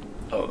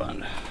 Hold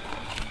on.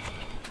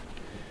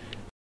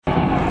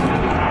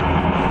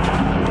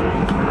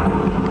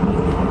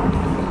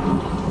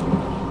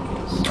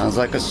 Sounds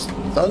like a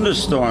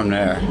thunderstorm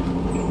there.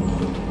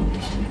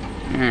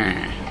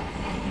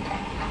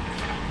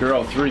 You're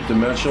all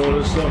three-dimensional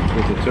with this stuff,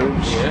 with the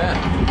tubes? Yeah.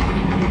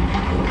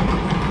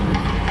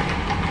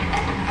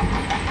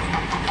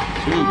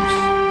 Tubes.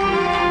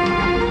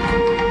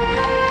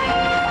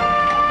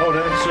 Oh,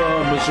 that's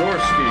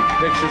Mazorski.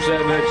 Pictures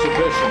at an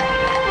exhibition.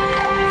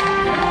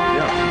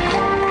 Yeah.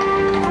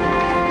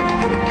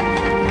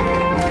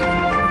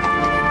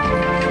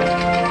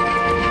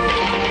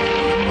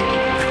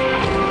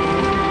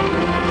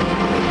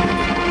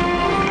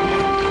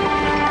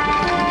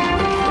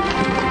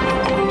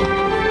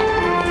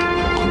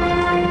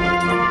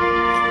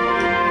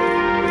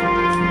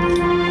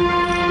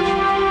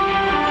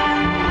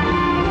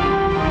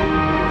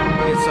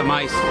 Get some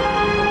ice.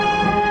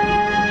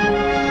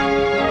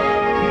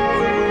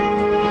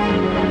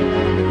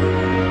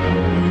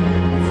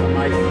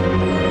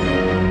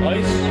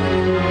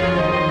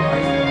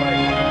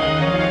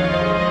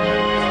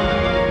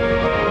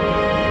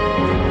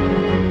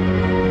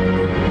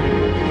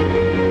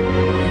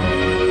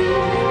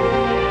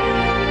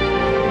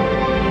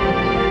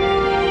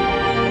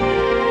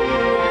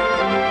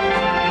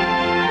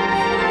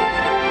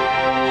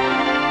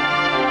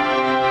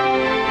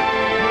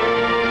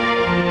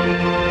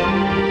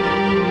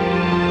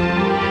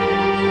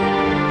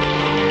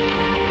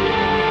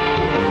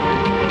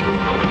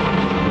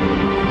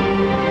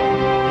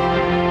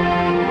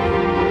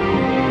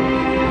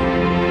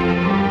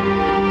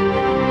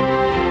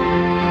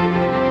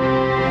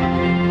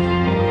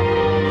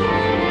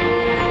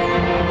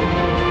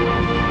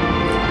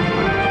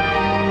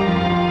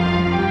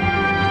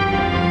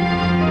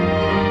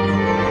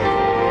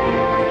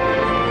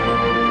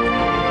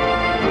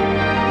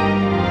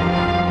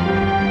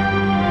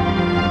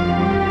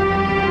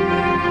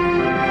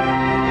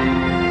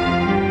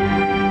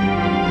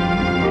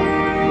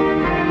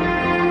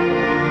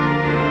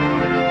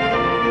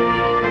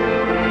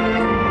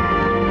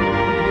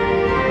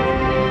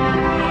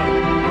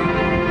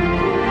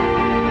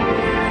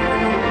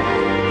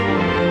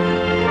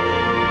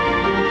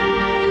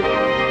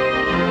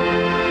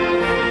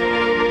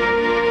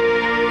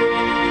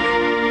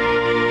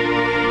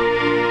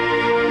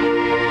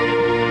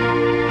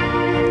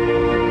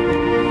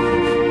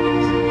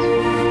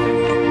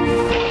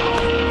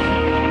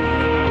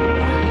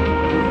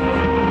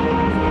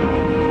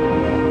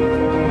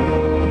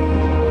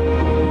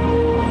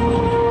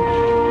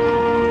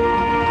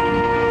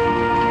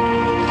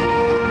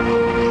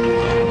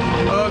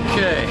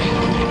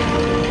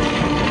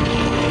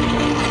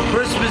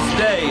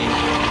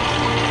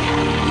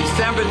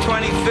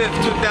 November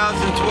 25th,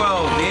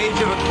 2012, the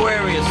age of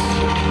Aquarius.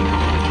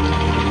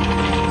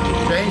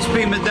 James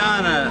P.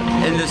 Madonna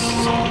in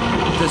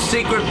the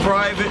secret,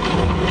 private,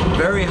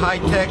 very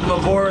high-tech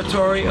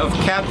laboratory of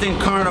Captain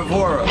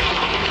Carnivora.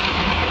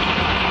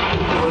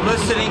 We're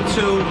listening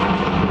to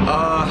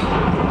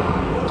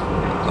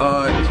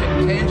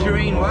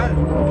Tangerine, what?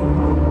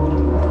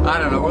 I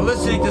don't know. We're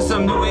listening to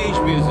some new age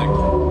music.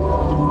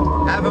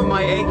 Having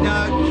my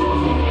eggnog,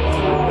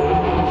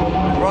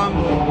 rum,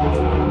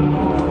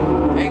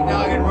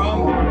 eggnog and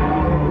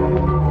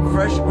rum,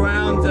 fresh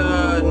ground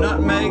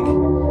nutmeg,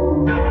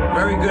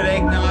 very good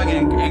eggnog,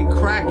 and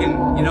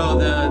Kraken, you know,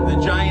 the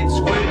giant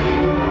squid,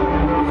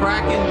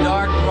 Kraken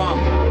dark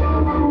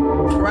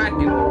rum,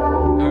 Kraken.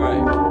 All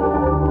right.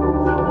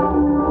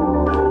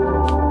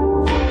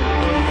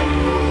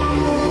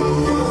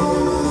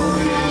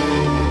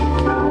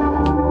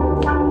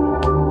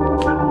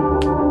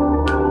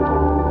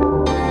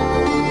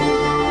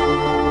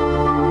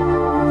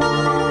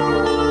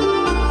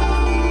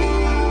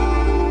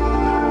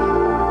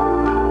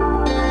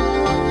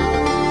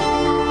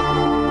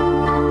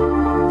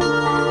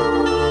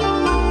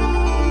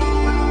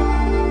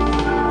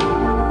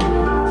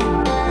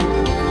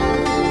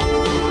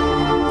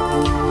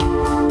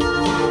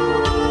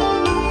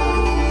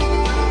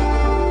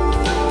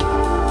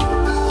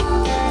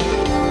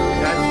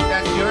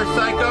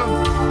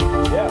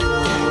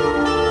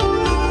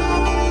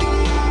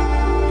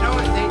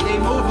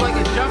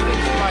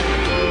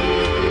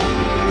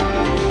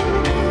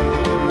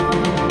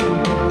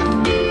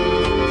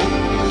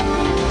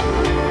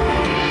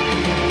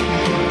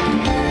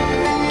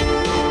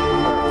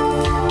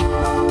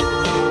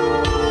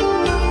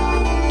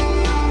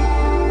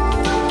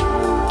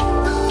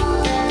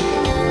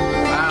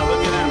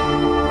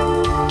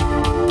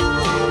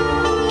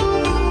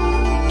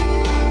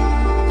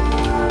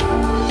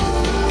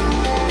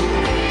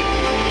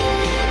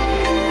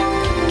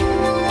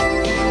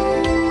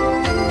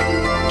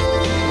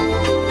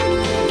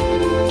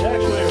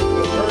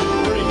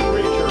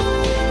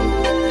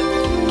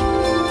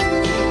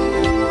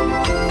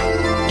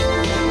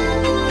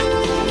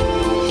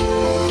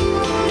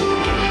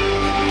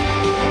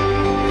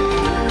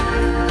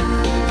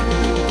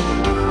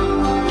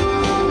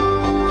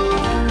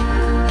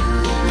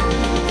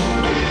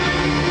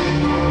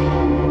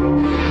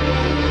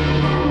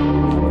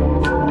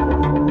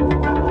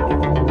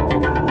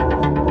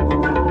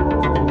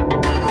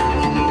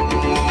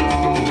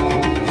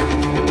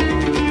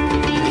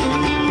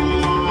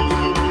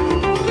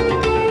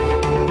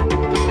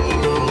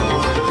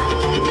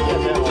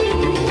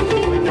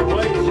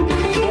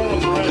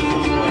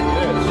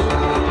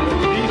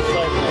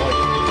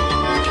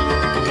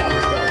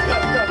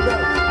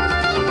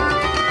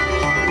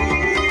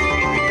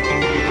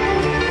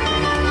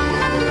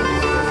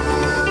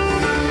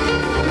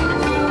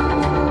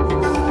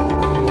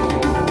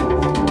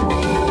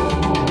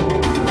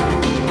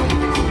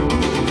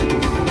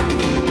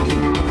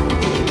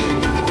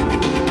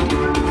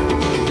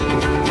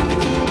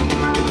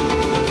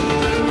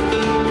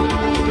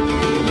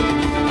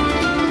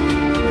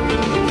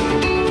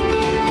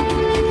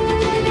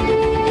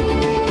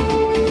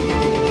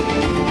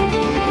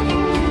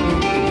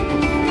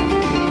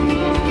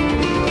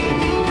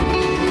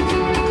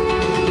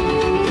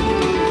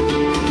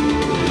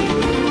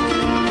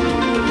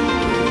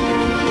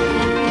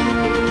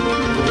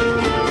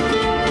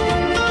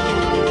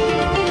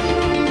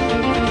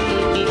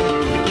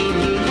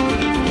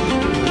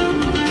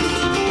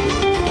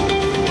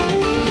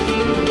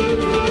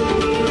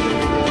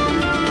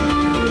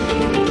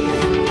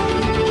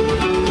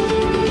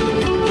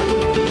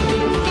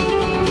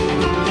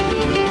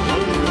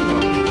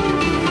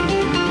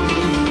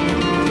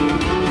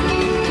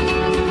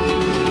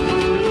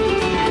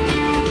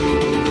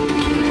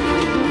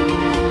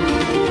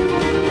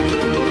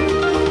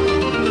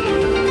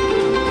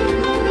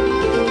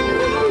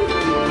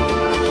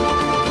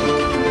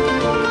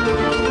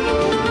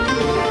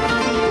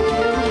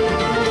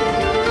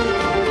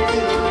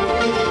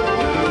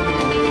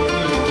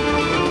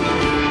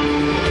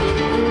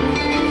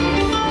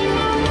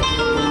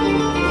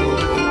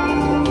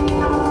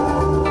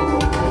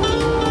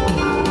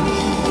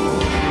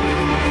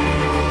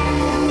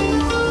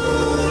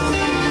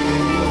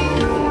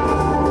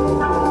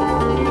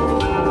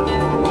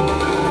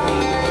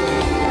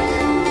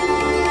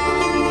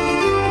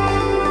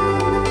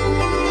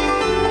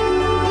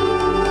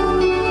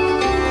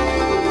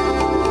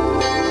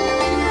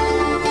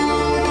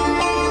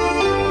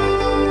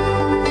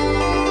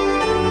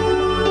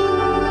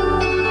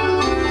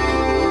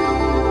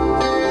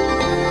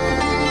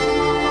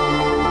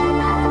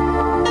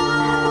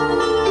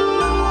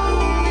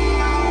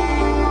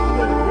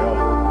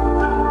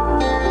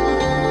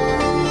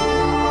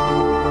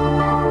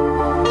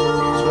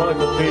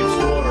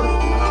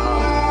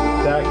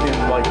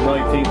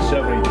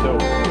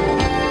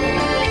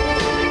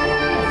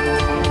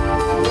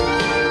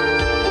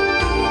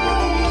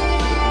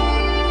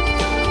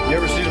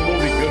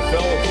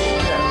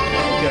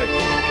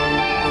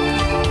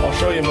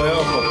 show you my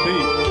Uncle Pete.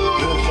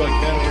 He looks like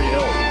Henry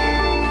Hill.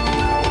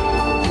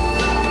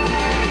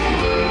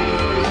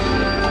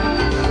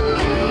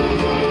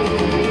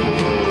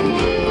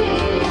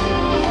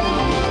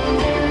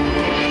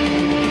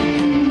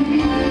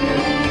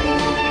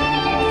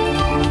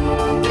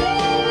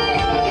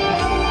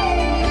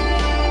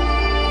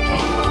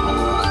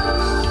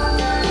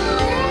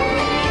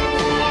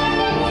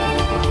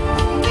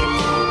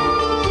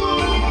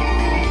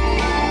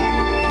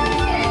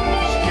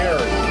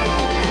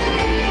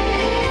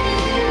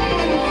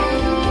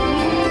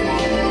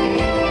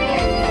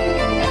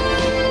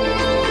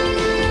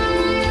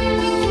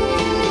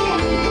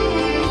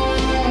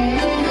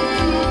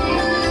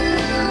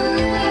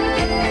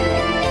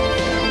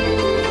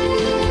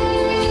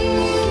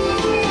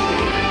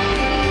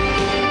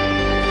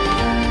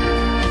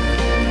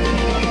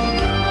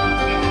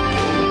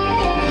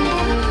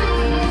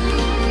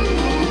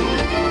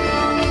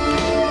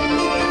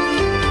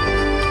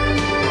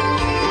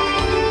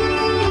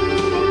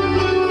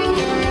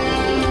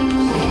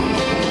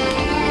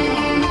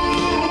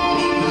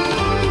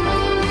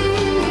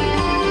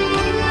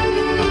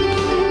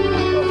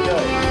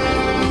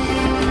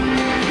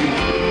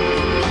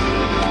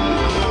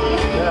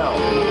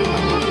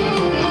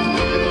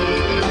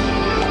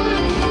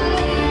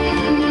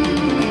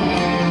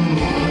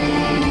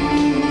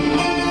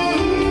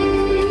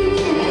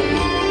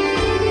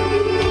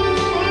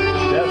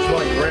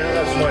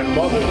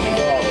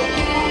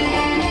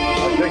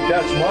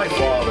 my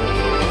father.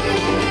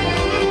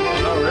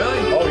 Oh,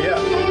 really? Oh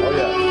yeah. Oh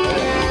yeah.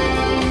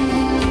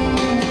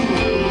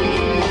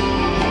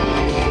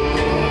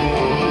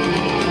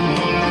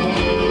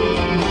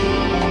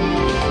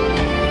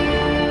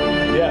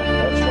 Yeah,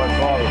 that's my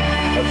father.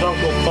 That's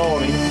Uncle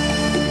Tony.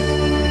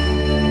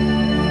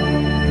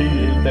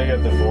 They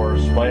got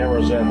divorced. My Aunt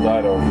Roseanne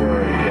died over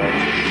very young.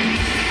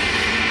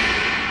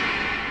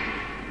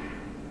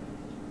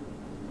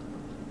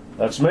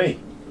 That's me.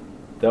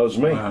 That was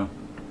me. Wow.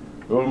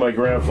 It was my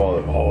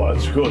grandfather. Oh,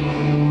 that's good.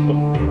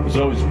 It was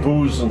always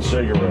booze and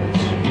cigarettes.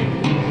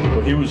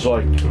 But he was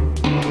like...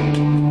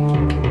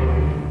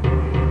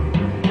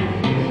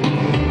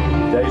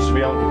 That used to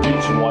be Uncle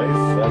Pete's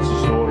wife. That's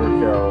his daughter,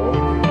 Carol.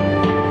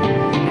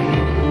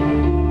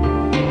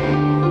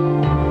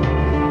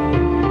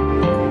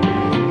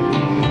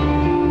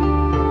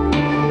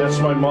 That's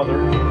my mother.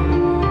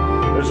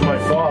 There's my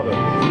father.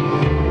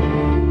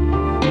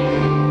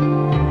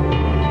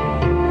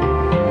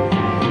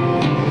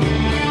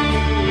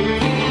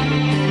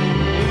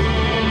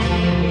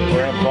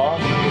 Grandpa.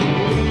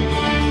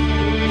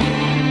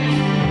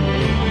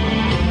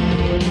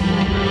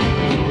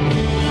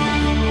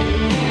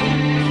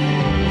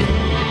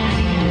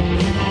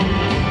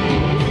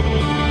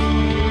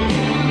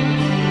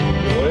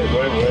 Wait.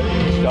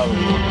 It's coming.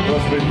 It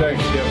must be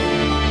Thanksgiving.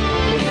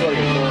 Looks like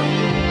it's for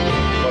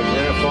my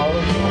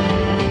grandfather.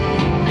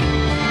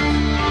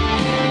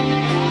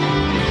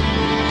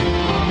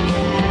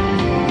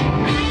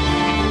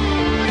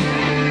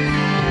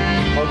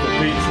 Uncle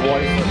Pete's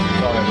wife at the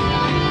time.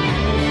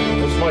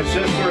 That's my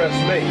sister, that's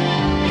me.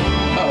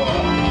 Oh,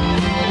 wow.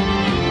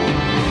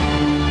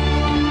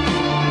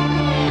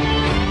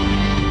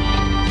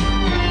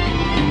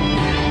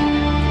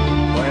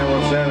 My Aunt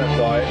Rosanna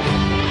died.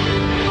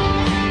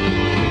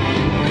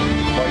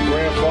 My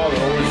grandfather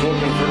always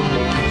looking for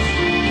booze.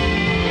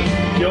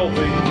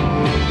 Guilty.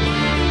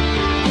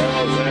 Aunt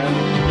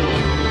Rosanna.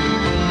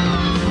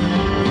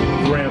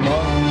 Grandma.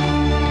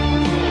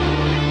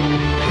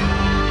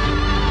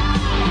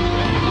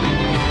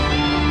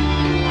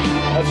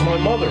 That's my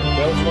mother.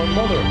 That was my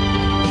mother.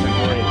 The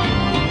green.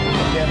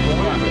 I can't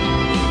believe it.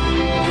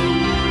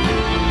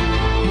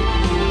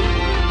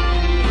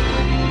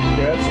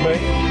 Yeah, that's me.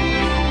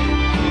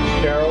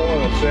 Carol and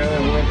Rosanna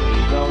went.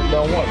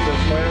 Now what?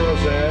 That's my Aunt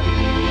Rosanna.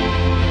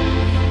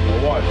 Now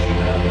watch.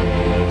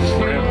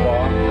 Grandpa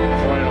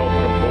trying to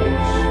open a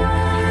booze.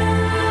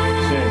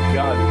 Saying,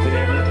 God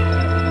damn it.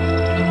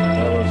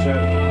 Aunt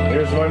Rosanna.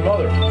 Here's my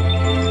mother.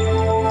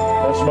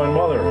 That's my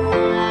mother.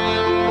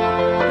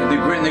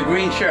 The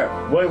green shirt.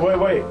 Wait.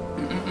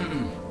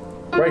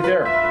 Right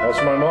there.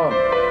 That's my mom.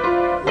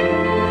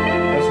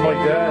 That's my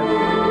dad.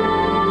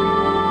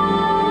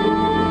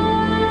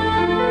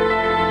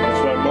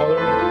 That's my mother.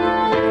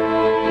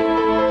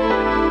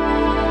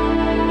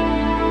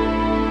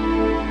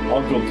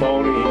 Uncle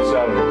Tony, he's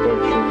out of the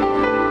picture.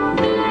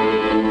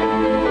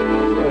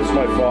 That's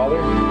my father.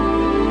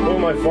 Oh,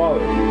 my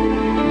father.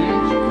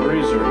 He's a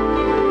greaser.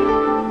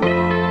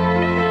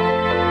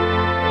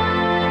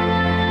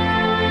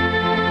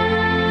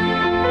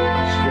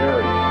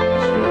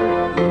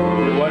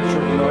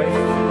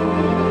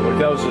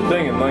 That was the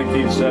thing in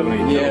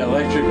 1972. Yeah,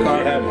 electric car.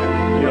 He had,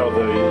 you know,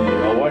 the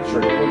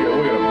electric. Look at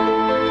him.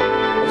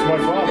 That's my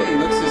father. He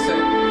looks the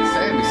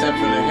same except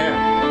for the hair.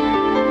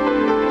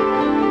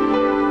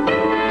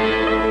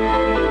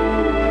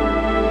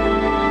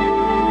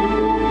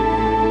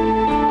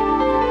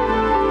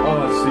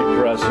 Oh, it's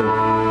depressing.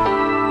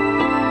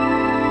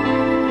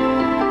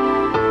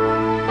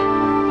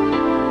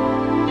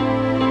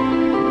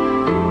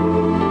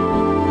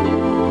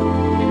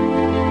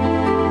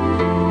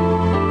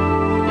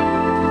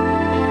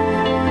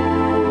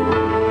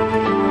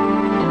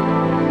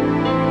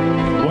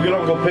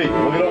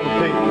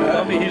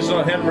 He's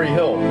on Henry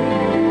Hill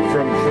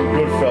from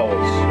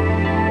Goodfellas.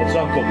 It's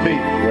Uncle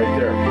Pete right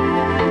there.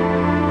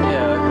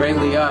 Yeah, Ray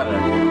Liotta.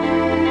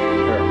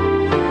 There.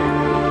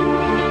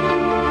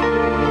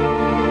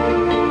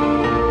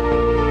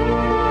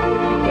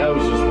 That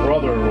was his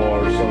brother-in-law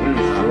or something.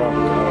 He was drunk. I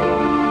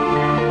don't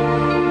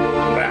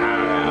know.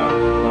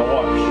 Now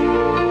watch.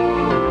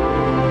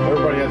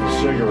 Everybody had the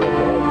cigarette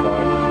the whole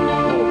time.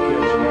 Little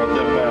kids were not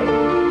that bad.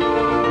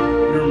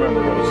 You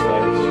remember those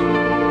days.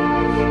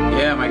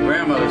 Yeah, my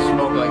grandmother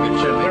smoked like a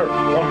chimney. There,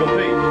 Uncle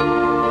Pete.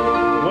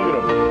 Look at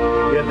him.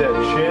 He had that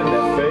chin,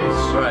 that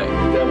face. Right.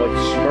 That like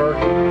smirk.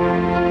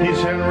 He's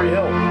Henry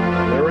Hill.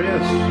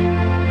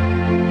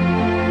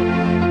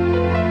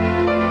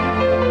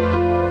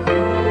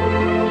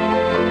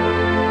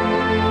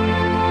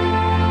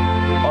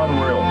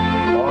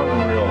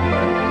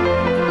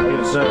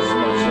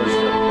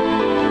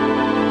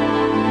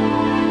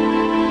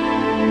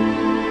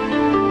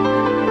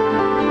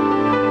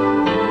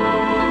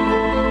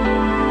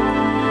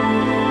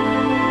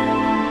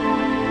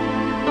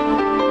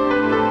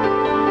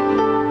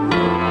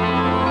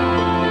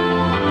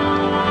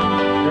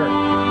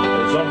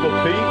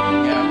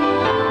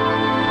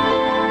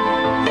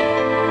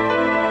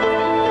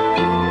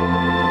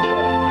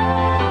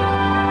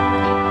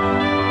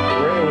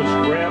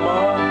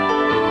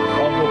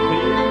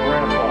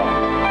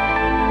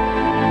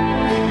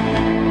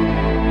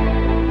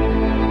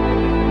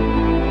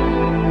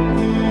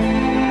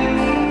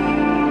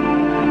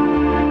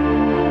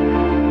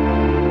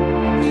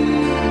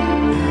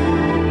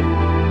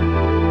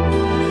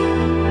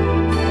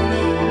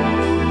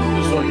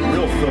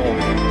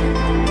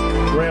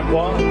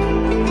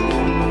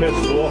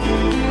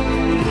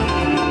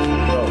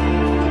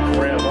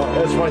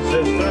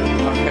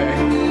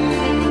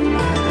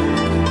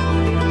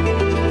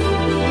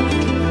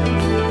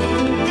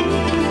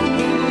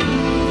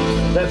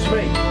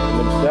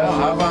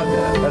 how about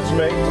that? That's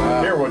me.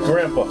 Here with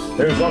Grandpa.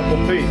 There's Uncle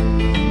Pete.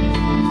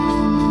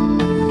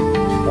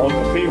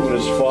 Uncle Pete with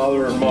his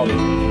father and mother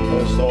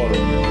and his daughter.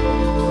 His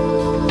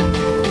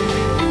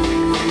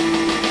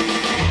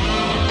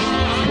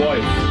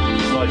wife.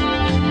 It's like,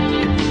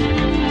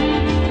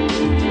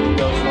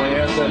 that was my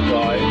aunt that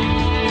died.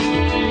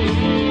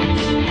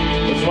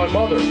 It's my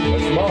mother.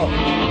 That's Mom.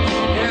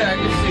 Yeah, I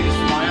can see the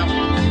smile.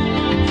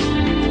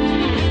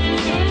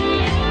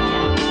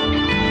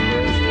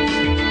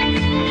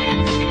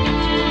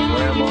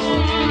 Grandma.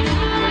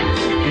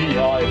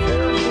 Beehive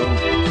hair.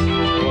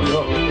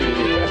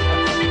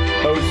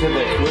 Always said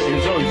that. He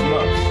was always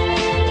nuts.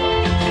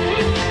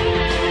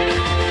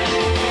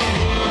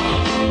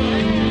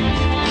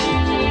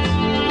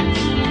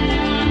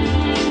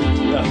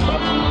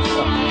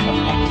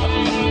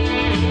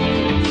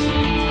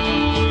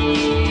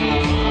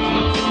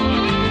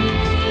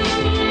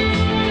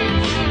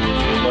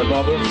 My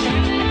mother.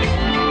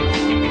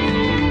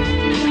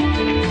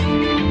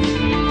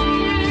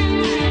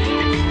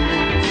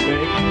 Me.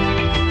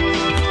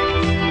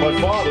 My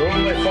father.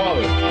 Only my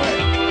father.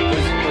 Right.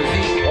 Was he?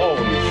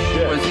 Holy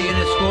shit. Was he in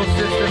the school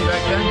system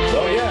back then?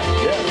 Oh yeah,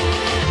 yeah.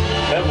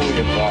 Heavily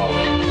involved.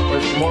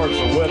 Where's Mark's a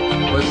whip?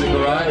 Was the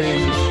garage?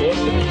 He's just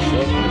slipping.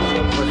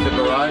 Was the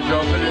garage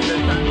open at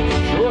that time?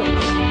 Sure.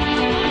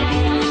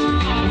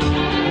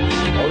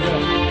 Oh yeah.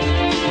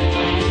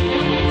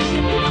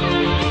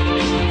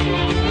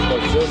 My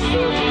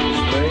sister,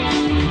 it's me.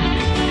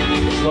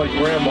 It's my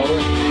grandmother.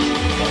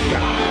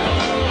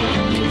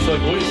 It's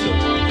like Lisa.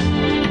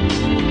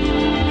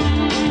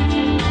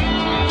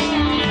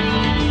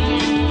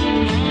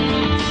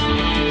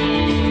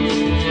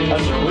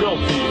 That's a real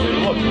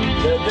TV. Look,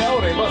 now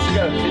they must have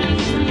got a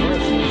TV for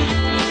Christmas.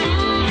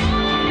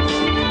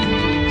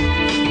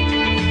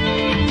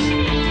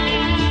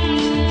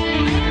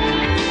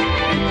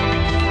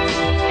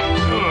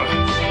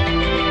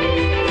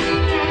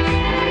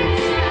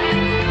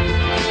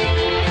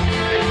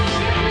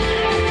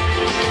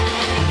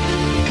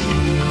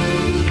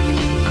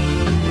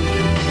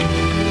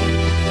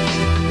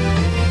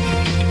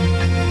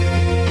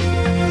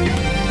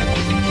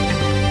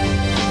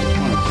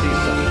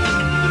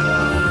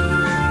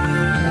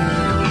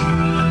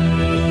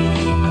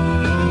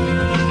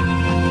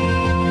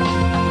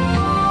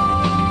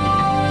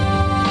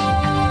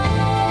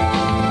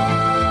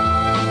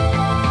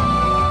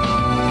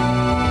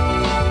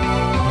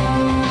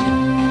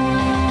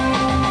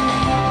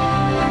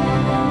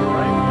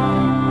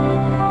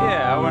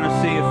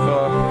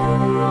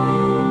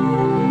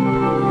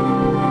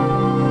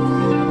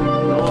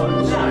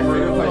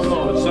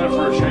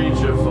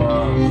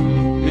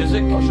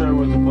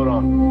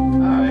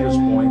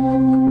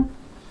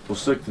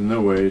 Stick to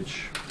New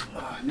Age.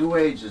 New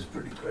Age is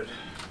pretty good.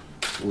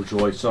 Would you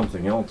like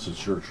something else?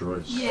 It's your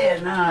choice. Yeah,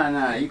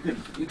 nah. You could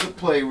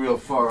play real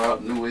far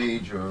out New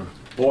Age or.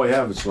 All I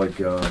have is like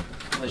Unless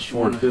you for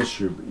wanna... this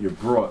you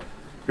brought.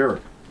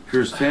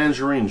 Here's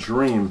Tangerine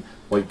Dream.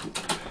 Like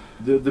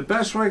the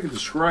best way I could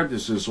describe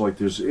this is like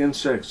there's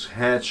insects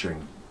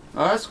hatching.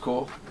 Oh, that's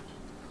cool.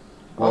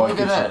 Well, look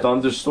at it's that. a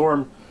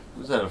thunderstorm.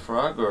 Was that a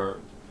frog or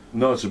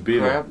No, it's a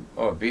beetle. crab?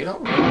 Oh, a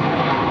beetle? Wait,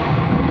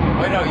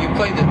 no, you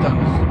played the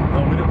thunderstorm. No,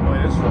 we didn't play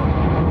this one.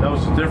 That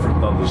was a different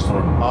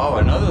thunderstorm. Oh,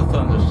 another We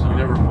thunderstorm.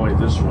 never played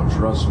this one,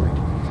 trust me.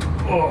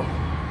 Oh.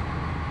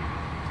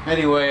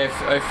 Anyway,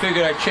 I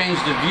figured I'd change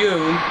the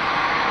view.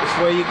 This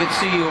way you could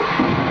see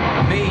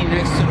me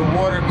next to the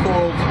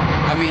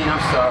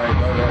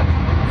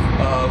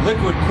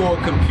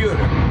liquid-cooled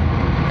computer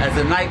as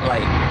a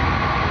nightlight.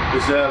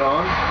 Is that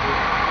on?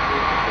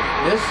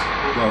 This?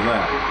 No,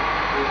 that.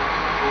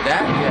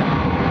 That? Yeah.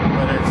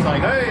 But it's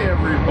like... Hey,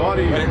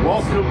 everybody.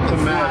 Welcome to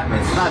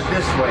Madness. It's not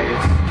this way.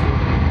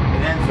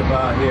 It ends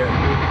about here.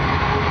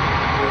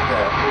 Like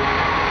that.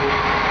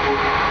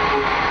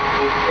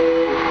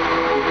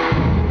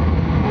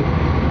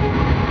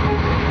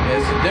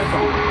 It's a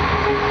different one.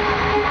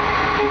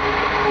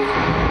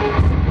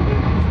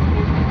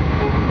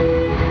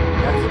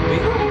 That's a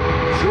beetle?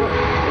 Sure.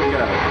 Look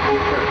at it.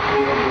 Here,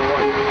 number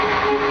one.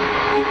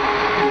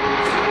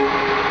 It's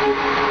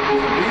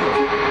a beetle.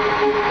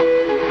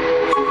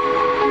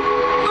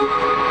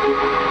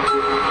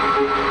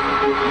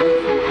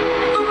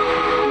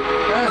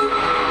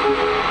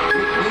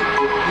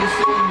 You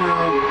seen,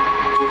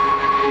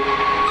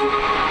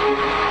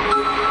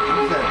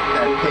 what's that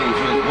page?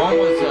 One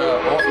was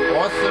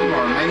awesome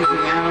or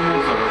amazing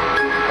animals, or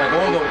like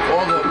all the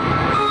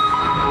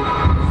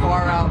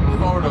far out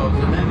photos,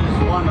 and then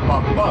there's one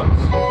about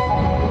bugs,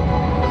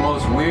 the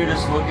most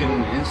weirdest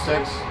looking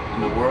insects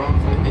in the world.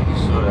 I think you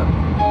saw that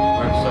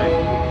website.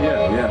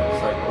 Yeah.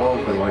 It's like all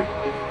the Like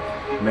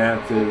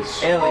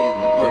mantis. alien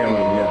looking.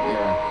 Alien, yeah.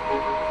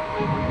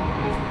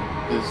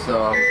 There's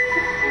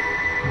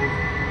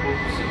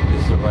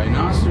a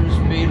rhinoceros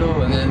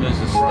beetle, and then there's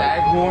a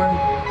staghorn.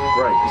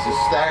 Right. There's a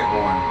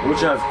staghorn.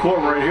 Which I've caught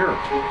right here.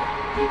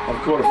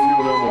 I've caught a few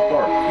of them in the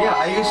park. Yeah,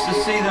 I used to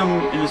see them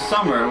in the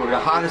summer, the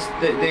hottest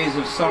days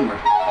of summer.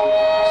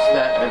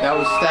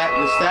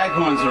 The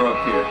staghorns are up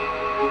here.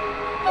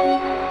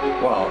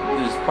 Well,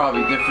 there's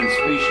probably different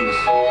species.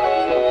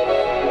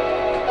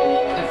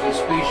 Different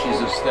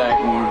species of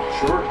staghorn.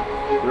 Sure,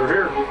 they're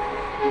here.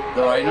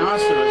 The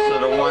rhinoceros are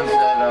the ones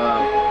that,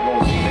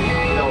 well,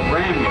 they'll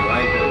ram you,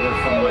 right?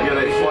 They're from like... Yeah,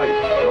 they fight.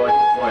 They like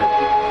to fight.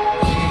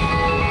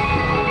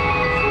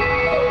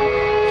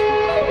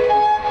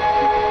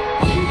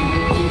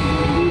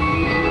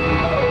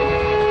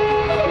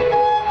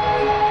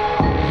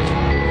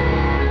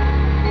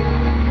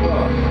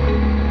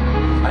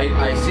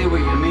 I see what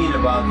you mean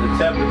about the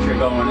temperature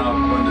going up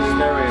when the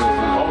stereo's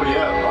on. Oh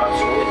yeah,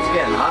 absolutely. It's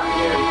getting hot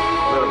here.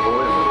 Better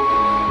believe it.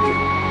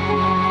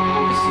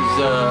 This is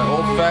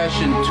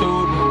old-fashioned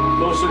tube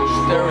Those things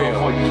stereo.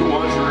 like 200,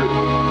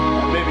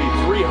 maybe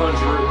 300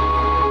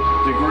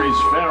 degrees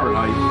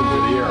Fahrenheit into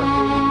the air.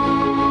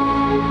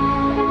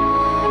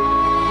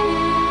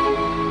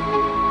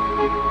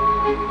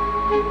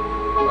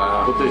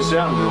 Wow. But they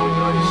sound really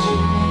nice.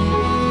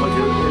 Like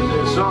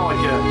it's not like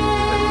a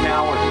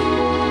metallic,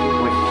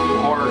 like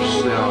harsh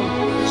sound.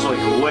 It's like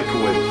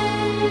liquid.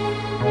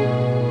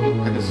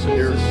 It's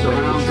like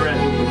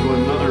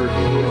another.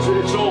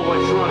 It's all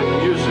electronic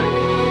music,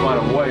 by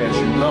the way, as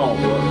you know.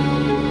 But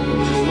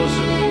just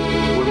listen.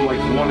 When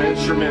like one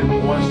instrument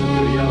blends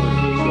into the other,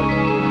 it's like.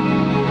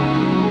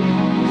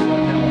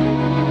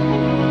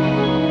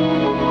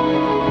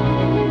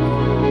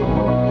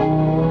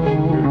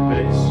 Good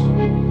bass.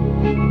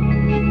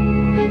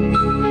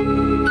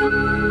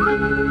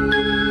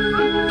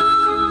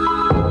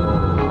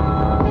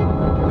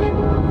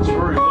 It's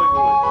very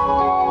liquid.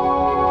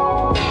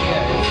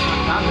 Yeah, it's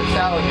not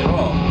metallic at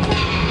all.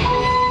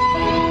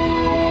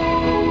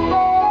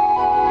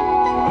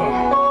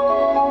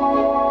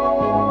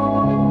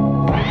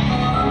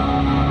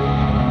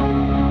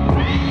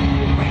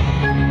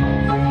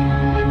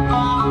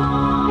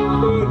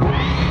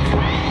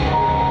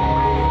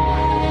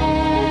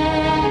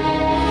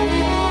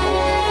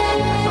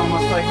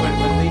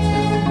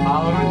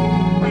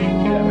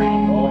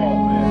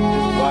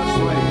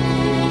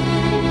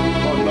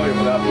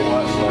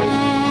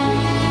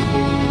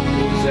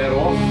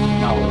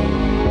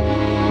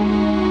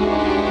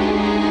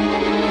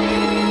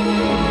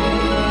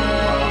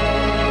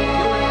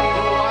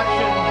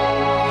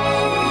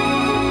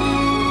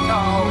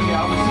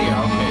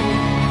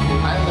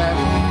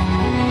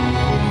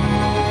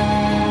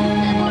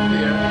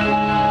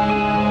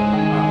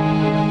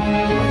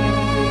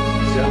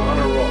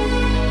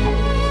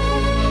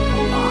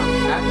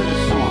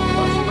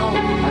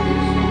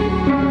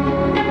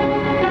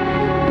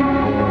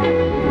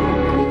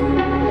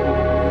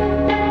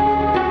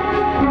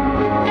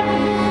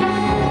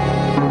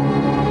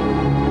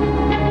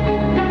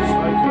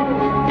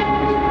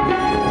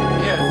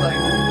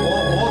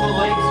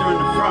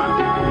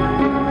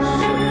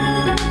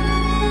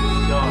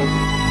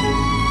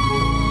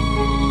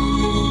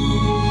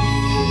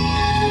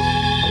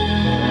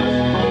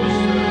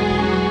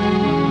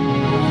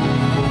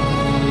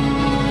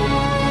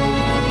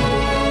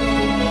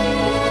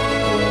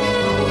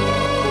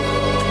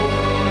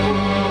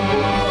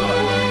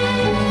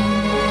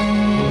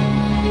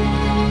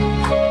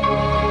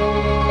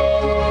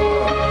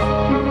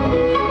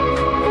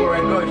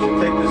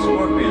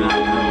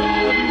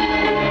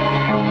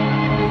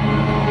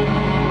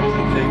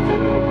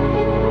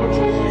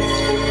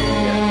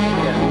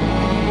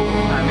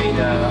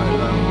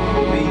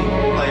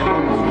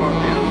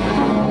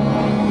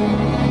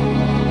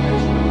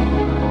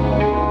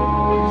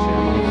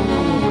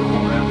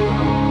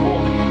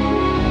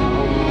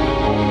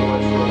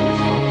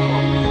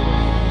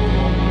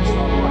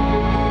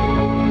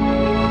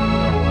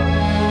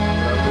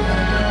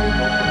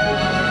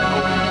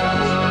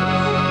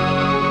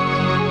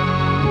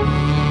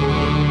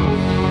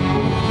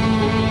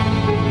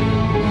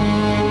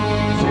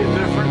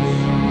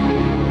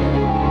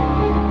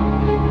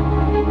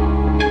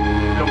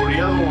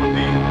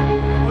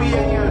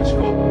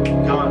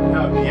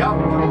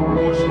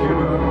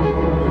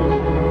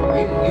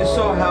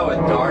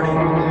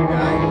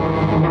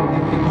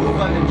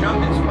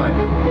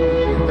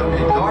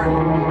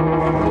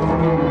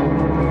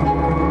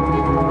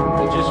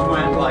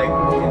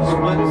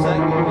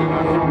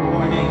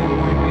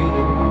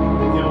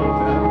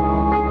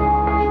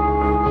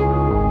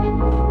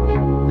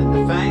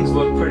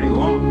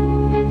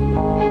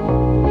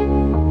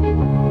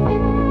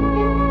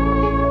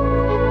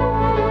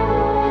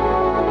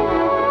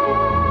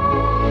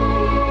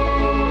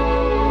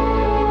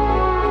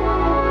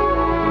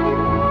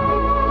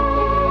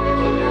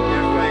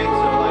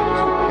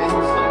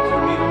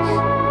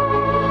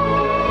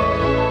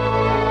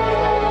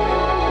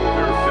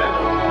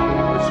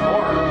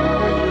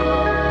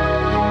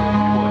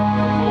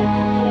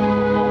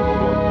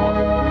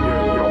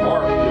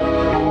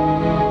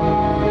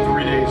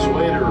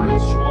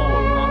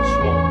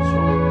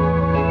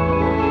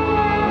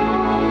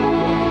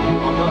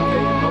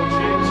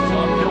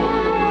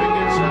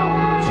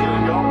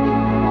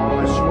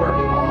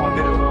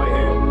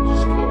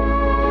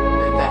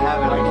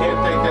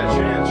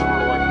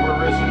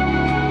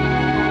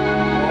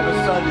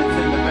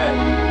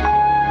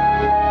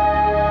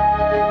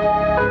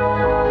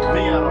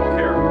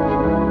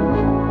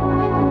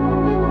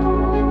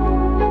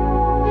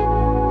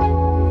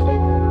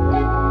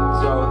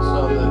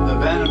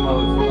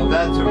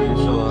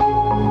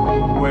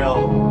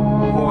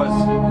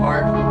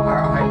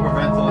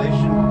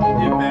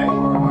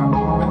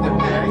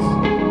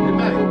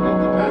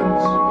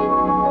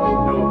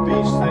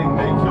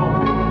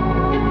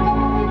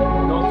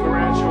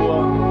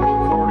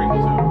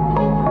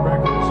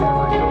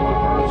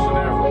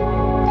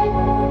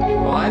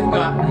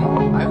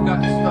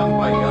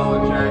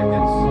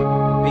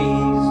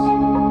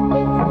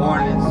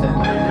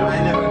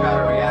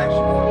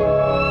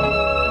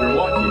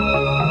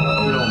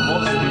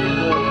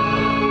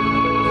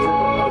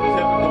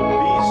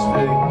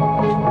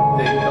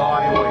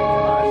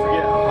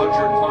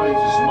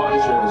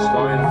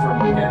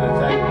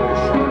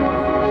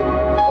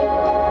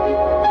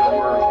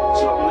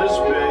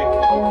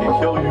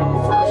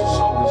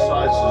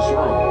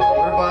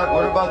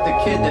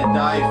 had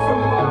died from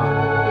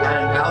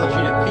had an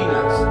allergy to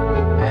peanuts,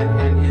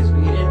 and his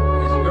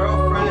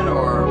girlfriend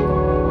or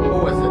who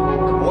was it?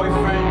 The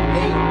boyfriend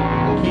ate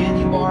a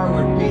candy bar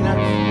with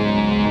peanuts,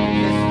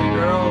 kissed the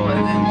girl,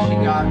 and then she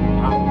got. I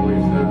don't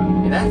believe that.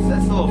 Yeah,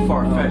 that's a little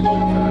far fetched.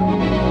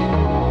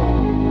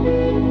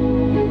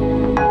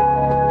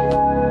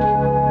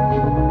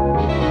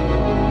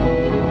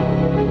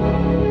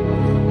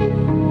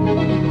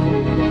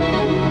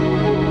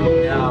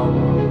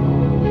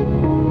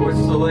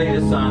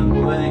 On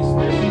Linux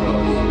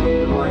distros,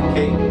 like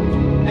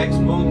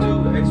Ubuntu.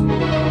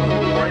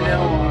 Right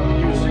now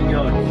I'm using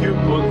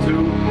Ubuntu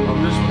on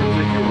this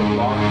particular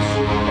box.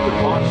 The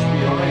box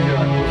behind it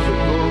was a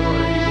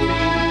Carnivora-Kill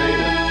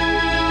beta.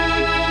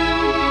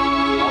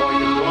 I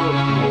like it both.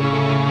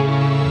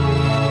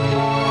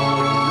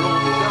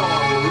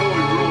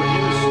 I'm really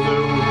used to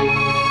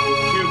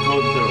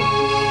Ubuntu.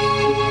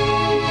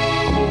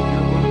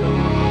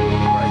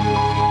 Right.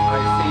 I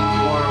see it's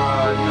more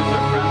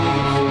user friendly.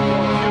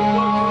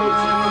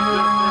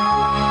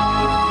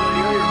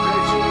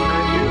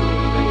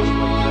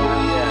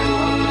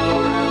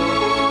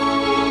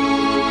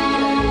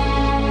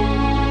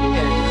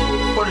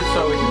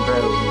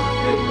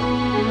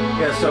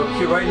 Yeah, so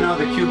right now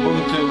the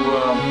Ubuntu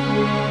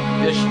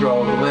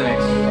distro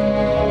Linux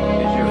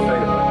is your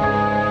favorite,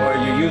 or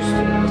you're used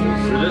to it at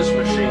least. For this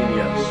machine,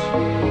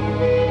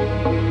 yes.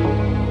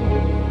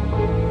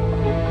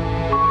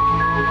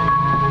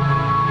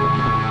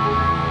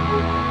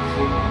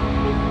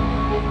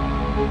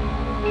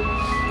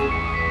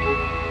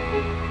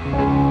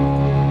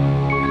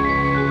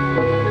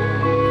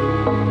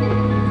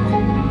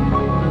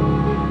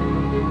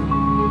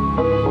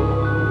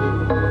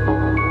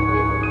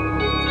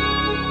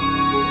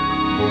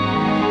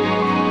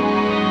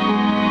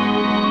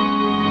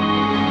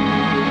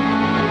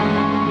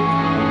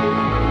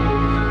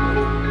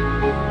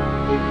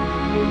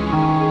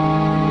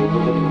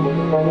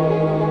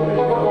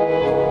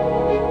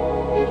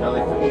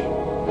 Jellyfish.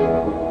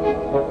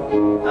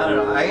 I don't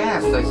know. I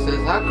asked. I said,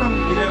 "How come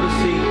you never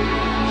see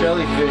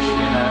jellyfish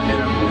in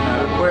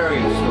an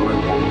aquarium store?"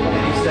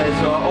 And he says,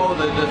 "Oh,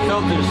 the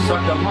filters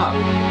suck them up."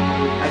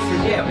 I said,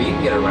 "Yeah, but you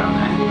can get around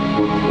that.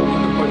 You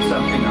can put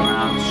something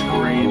around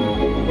Screen,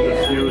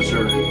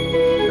 diffuser.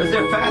 because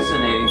they're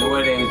fascinating the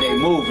way they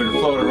move and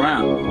float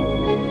around."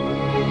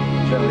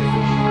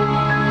 Jellyfish.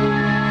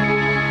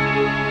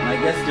 And I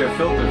guess they're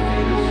filter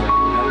feeders.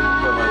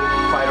 They're like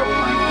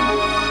phytoplankton.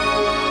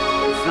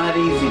 It's not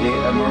easy to,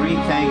 a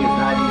marine tank is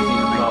not easy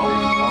to maintain.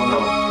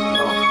 No.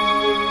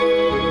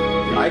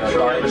 I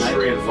tried.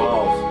 Chemistry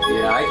involved.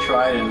 Yeah, I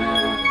tried and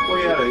Well,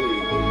 yeah,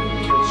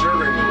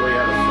 considering the way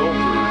how to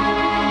filter,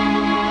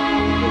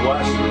 it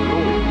lasted a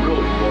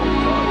really long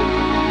time.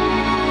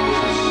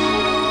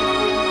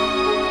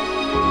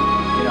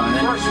 you know, and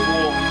then First of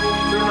all,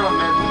 they're not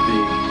meant to be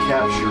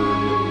captured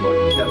and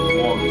like kept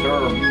long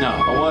term. No.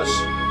 Unless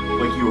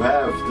like you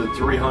have the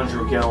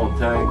 300-gallon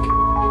tank,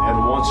 and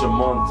once a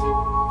month,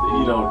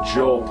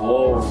 Joe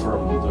Blow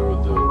from the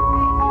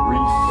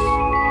reef.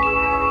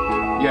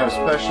 you have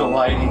special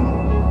lighting.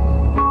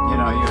 You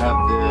know, you have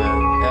the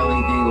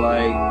LED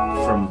light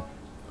From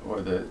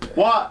or the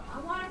what? I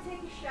want to take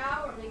a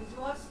shower. I'm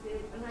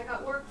exhausted, and I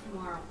got work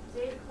tomorrow.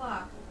 It's 8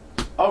 o'clock.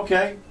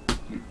 Okay.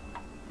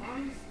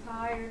 I'm just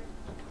tired.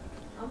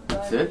 I'm done.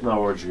 That's it. In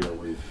other words, you're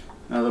gonna leave.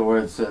 In other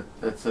words,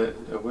 that's a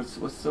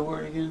what's the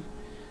word again?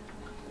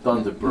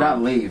 Thunderbird.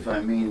 Not leave. I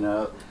mean,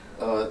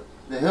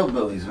 the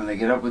hillbillies when they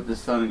get up with the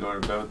sun and go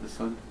to bed with the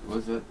sun.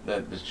 Was it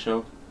the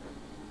show?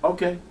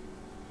 Okay.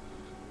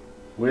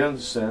 We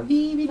understand.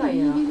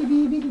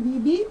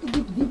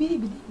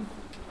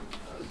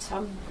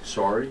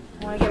 Sorry.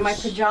 Want to get my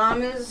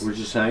pajamas? We're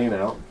just hanging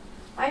out.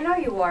 I know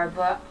you are,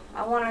 but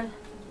I want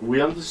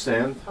We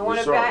understand. to. I want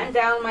We're to batten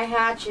down my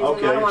hatches, and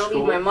Okay, I don't want it's to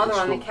leave cool, my mother it's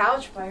on the cool.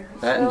 couch by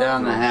herself. Batten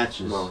down the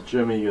hatches. No,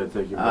 Jimmy, you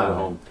gotta take your brother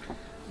home.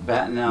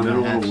 Batten down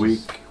Middle the of hatches. the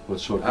week.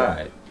 Let's hook All up.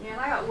 right. Yeah, and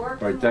I got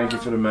work All right. Thank you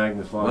for the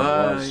magnifying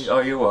glass. Oh,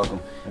 you're welcome.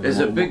 And There's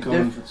a big come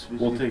in- difference.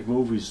 We'll take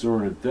movies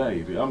during the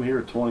day. I'm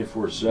here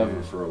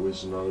 24/7 for at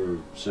least another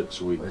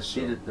 6 weeks.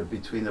 See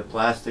between the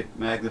plastic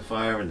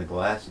magnifier and the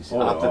glass. You see,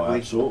 Oh, optically.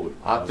 absolutely.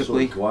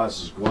 Optically. Absolutely.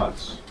 Glass is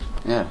glass.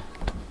 Yeah.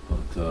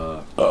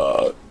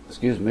 But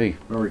Excuse me.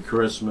 Merry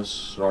Christmas.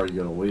 Sorry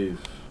you're gonna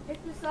leave.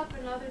 Pick this up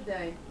another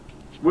day.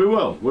 We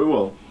will. We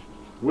will.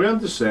 We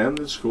understand.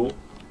 It's cool.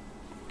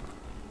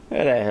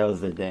 Where the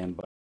hell's the damn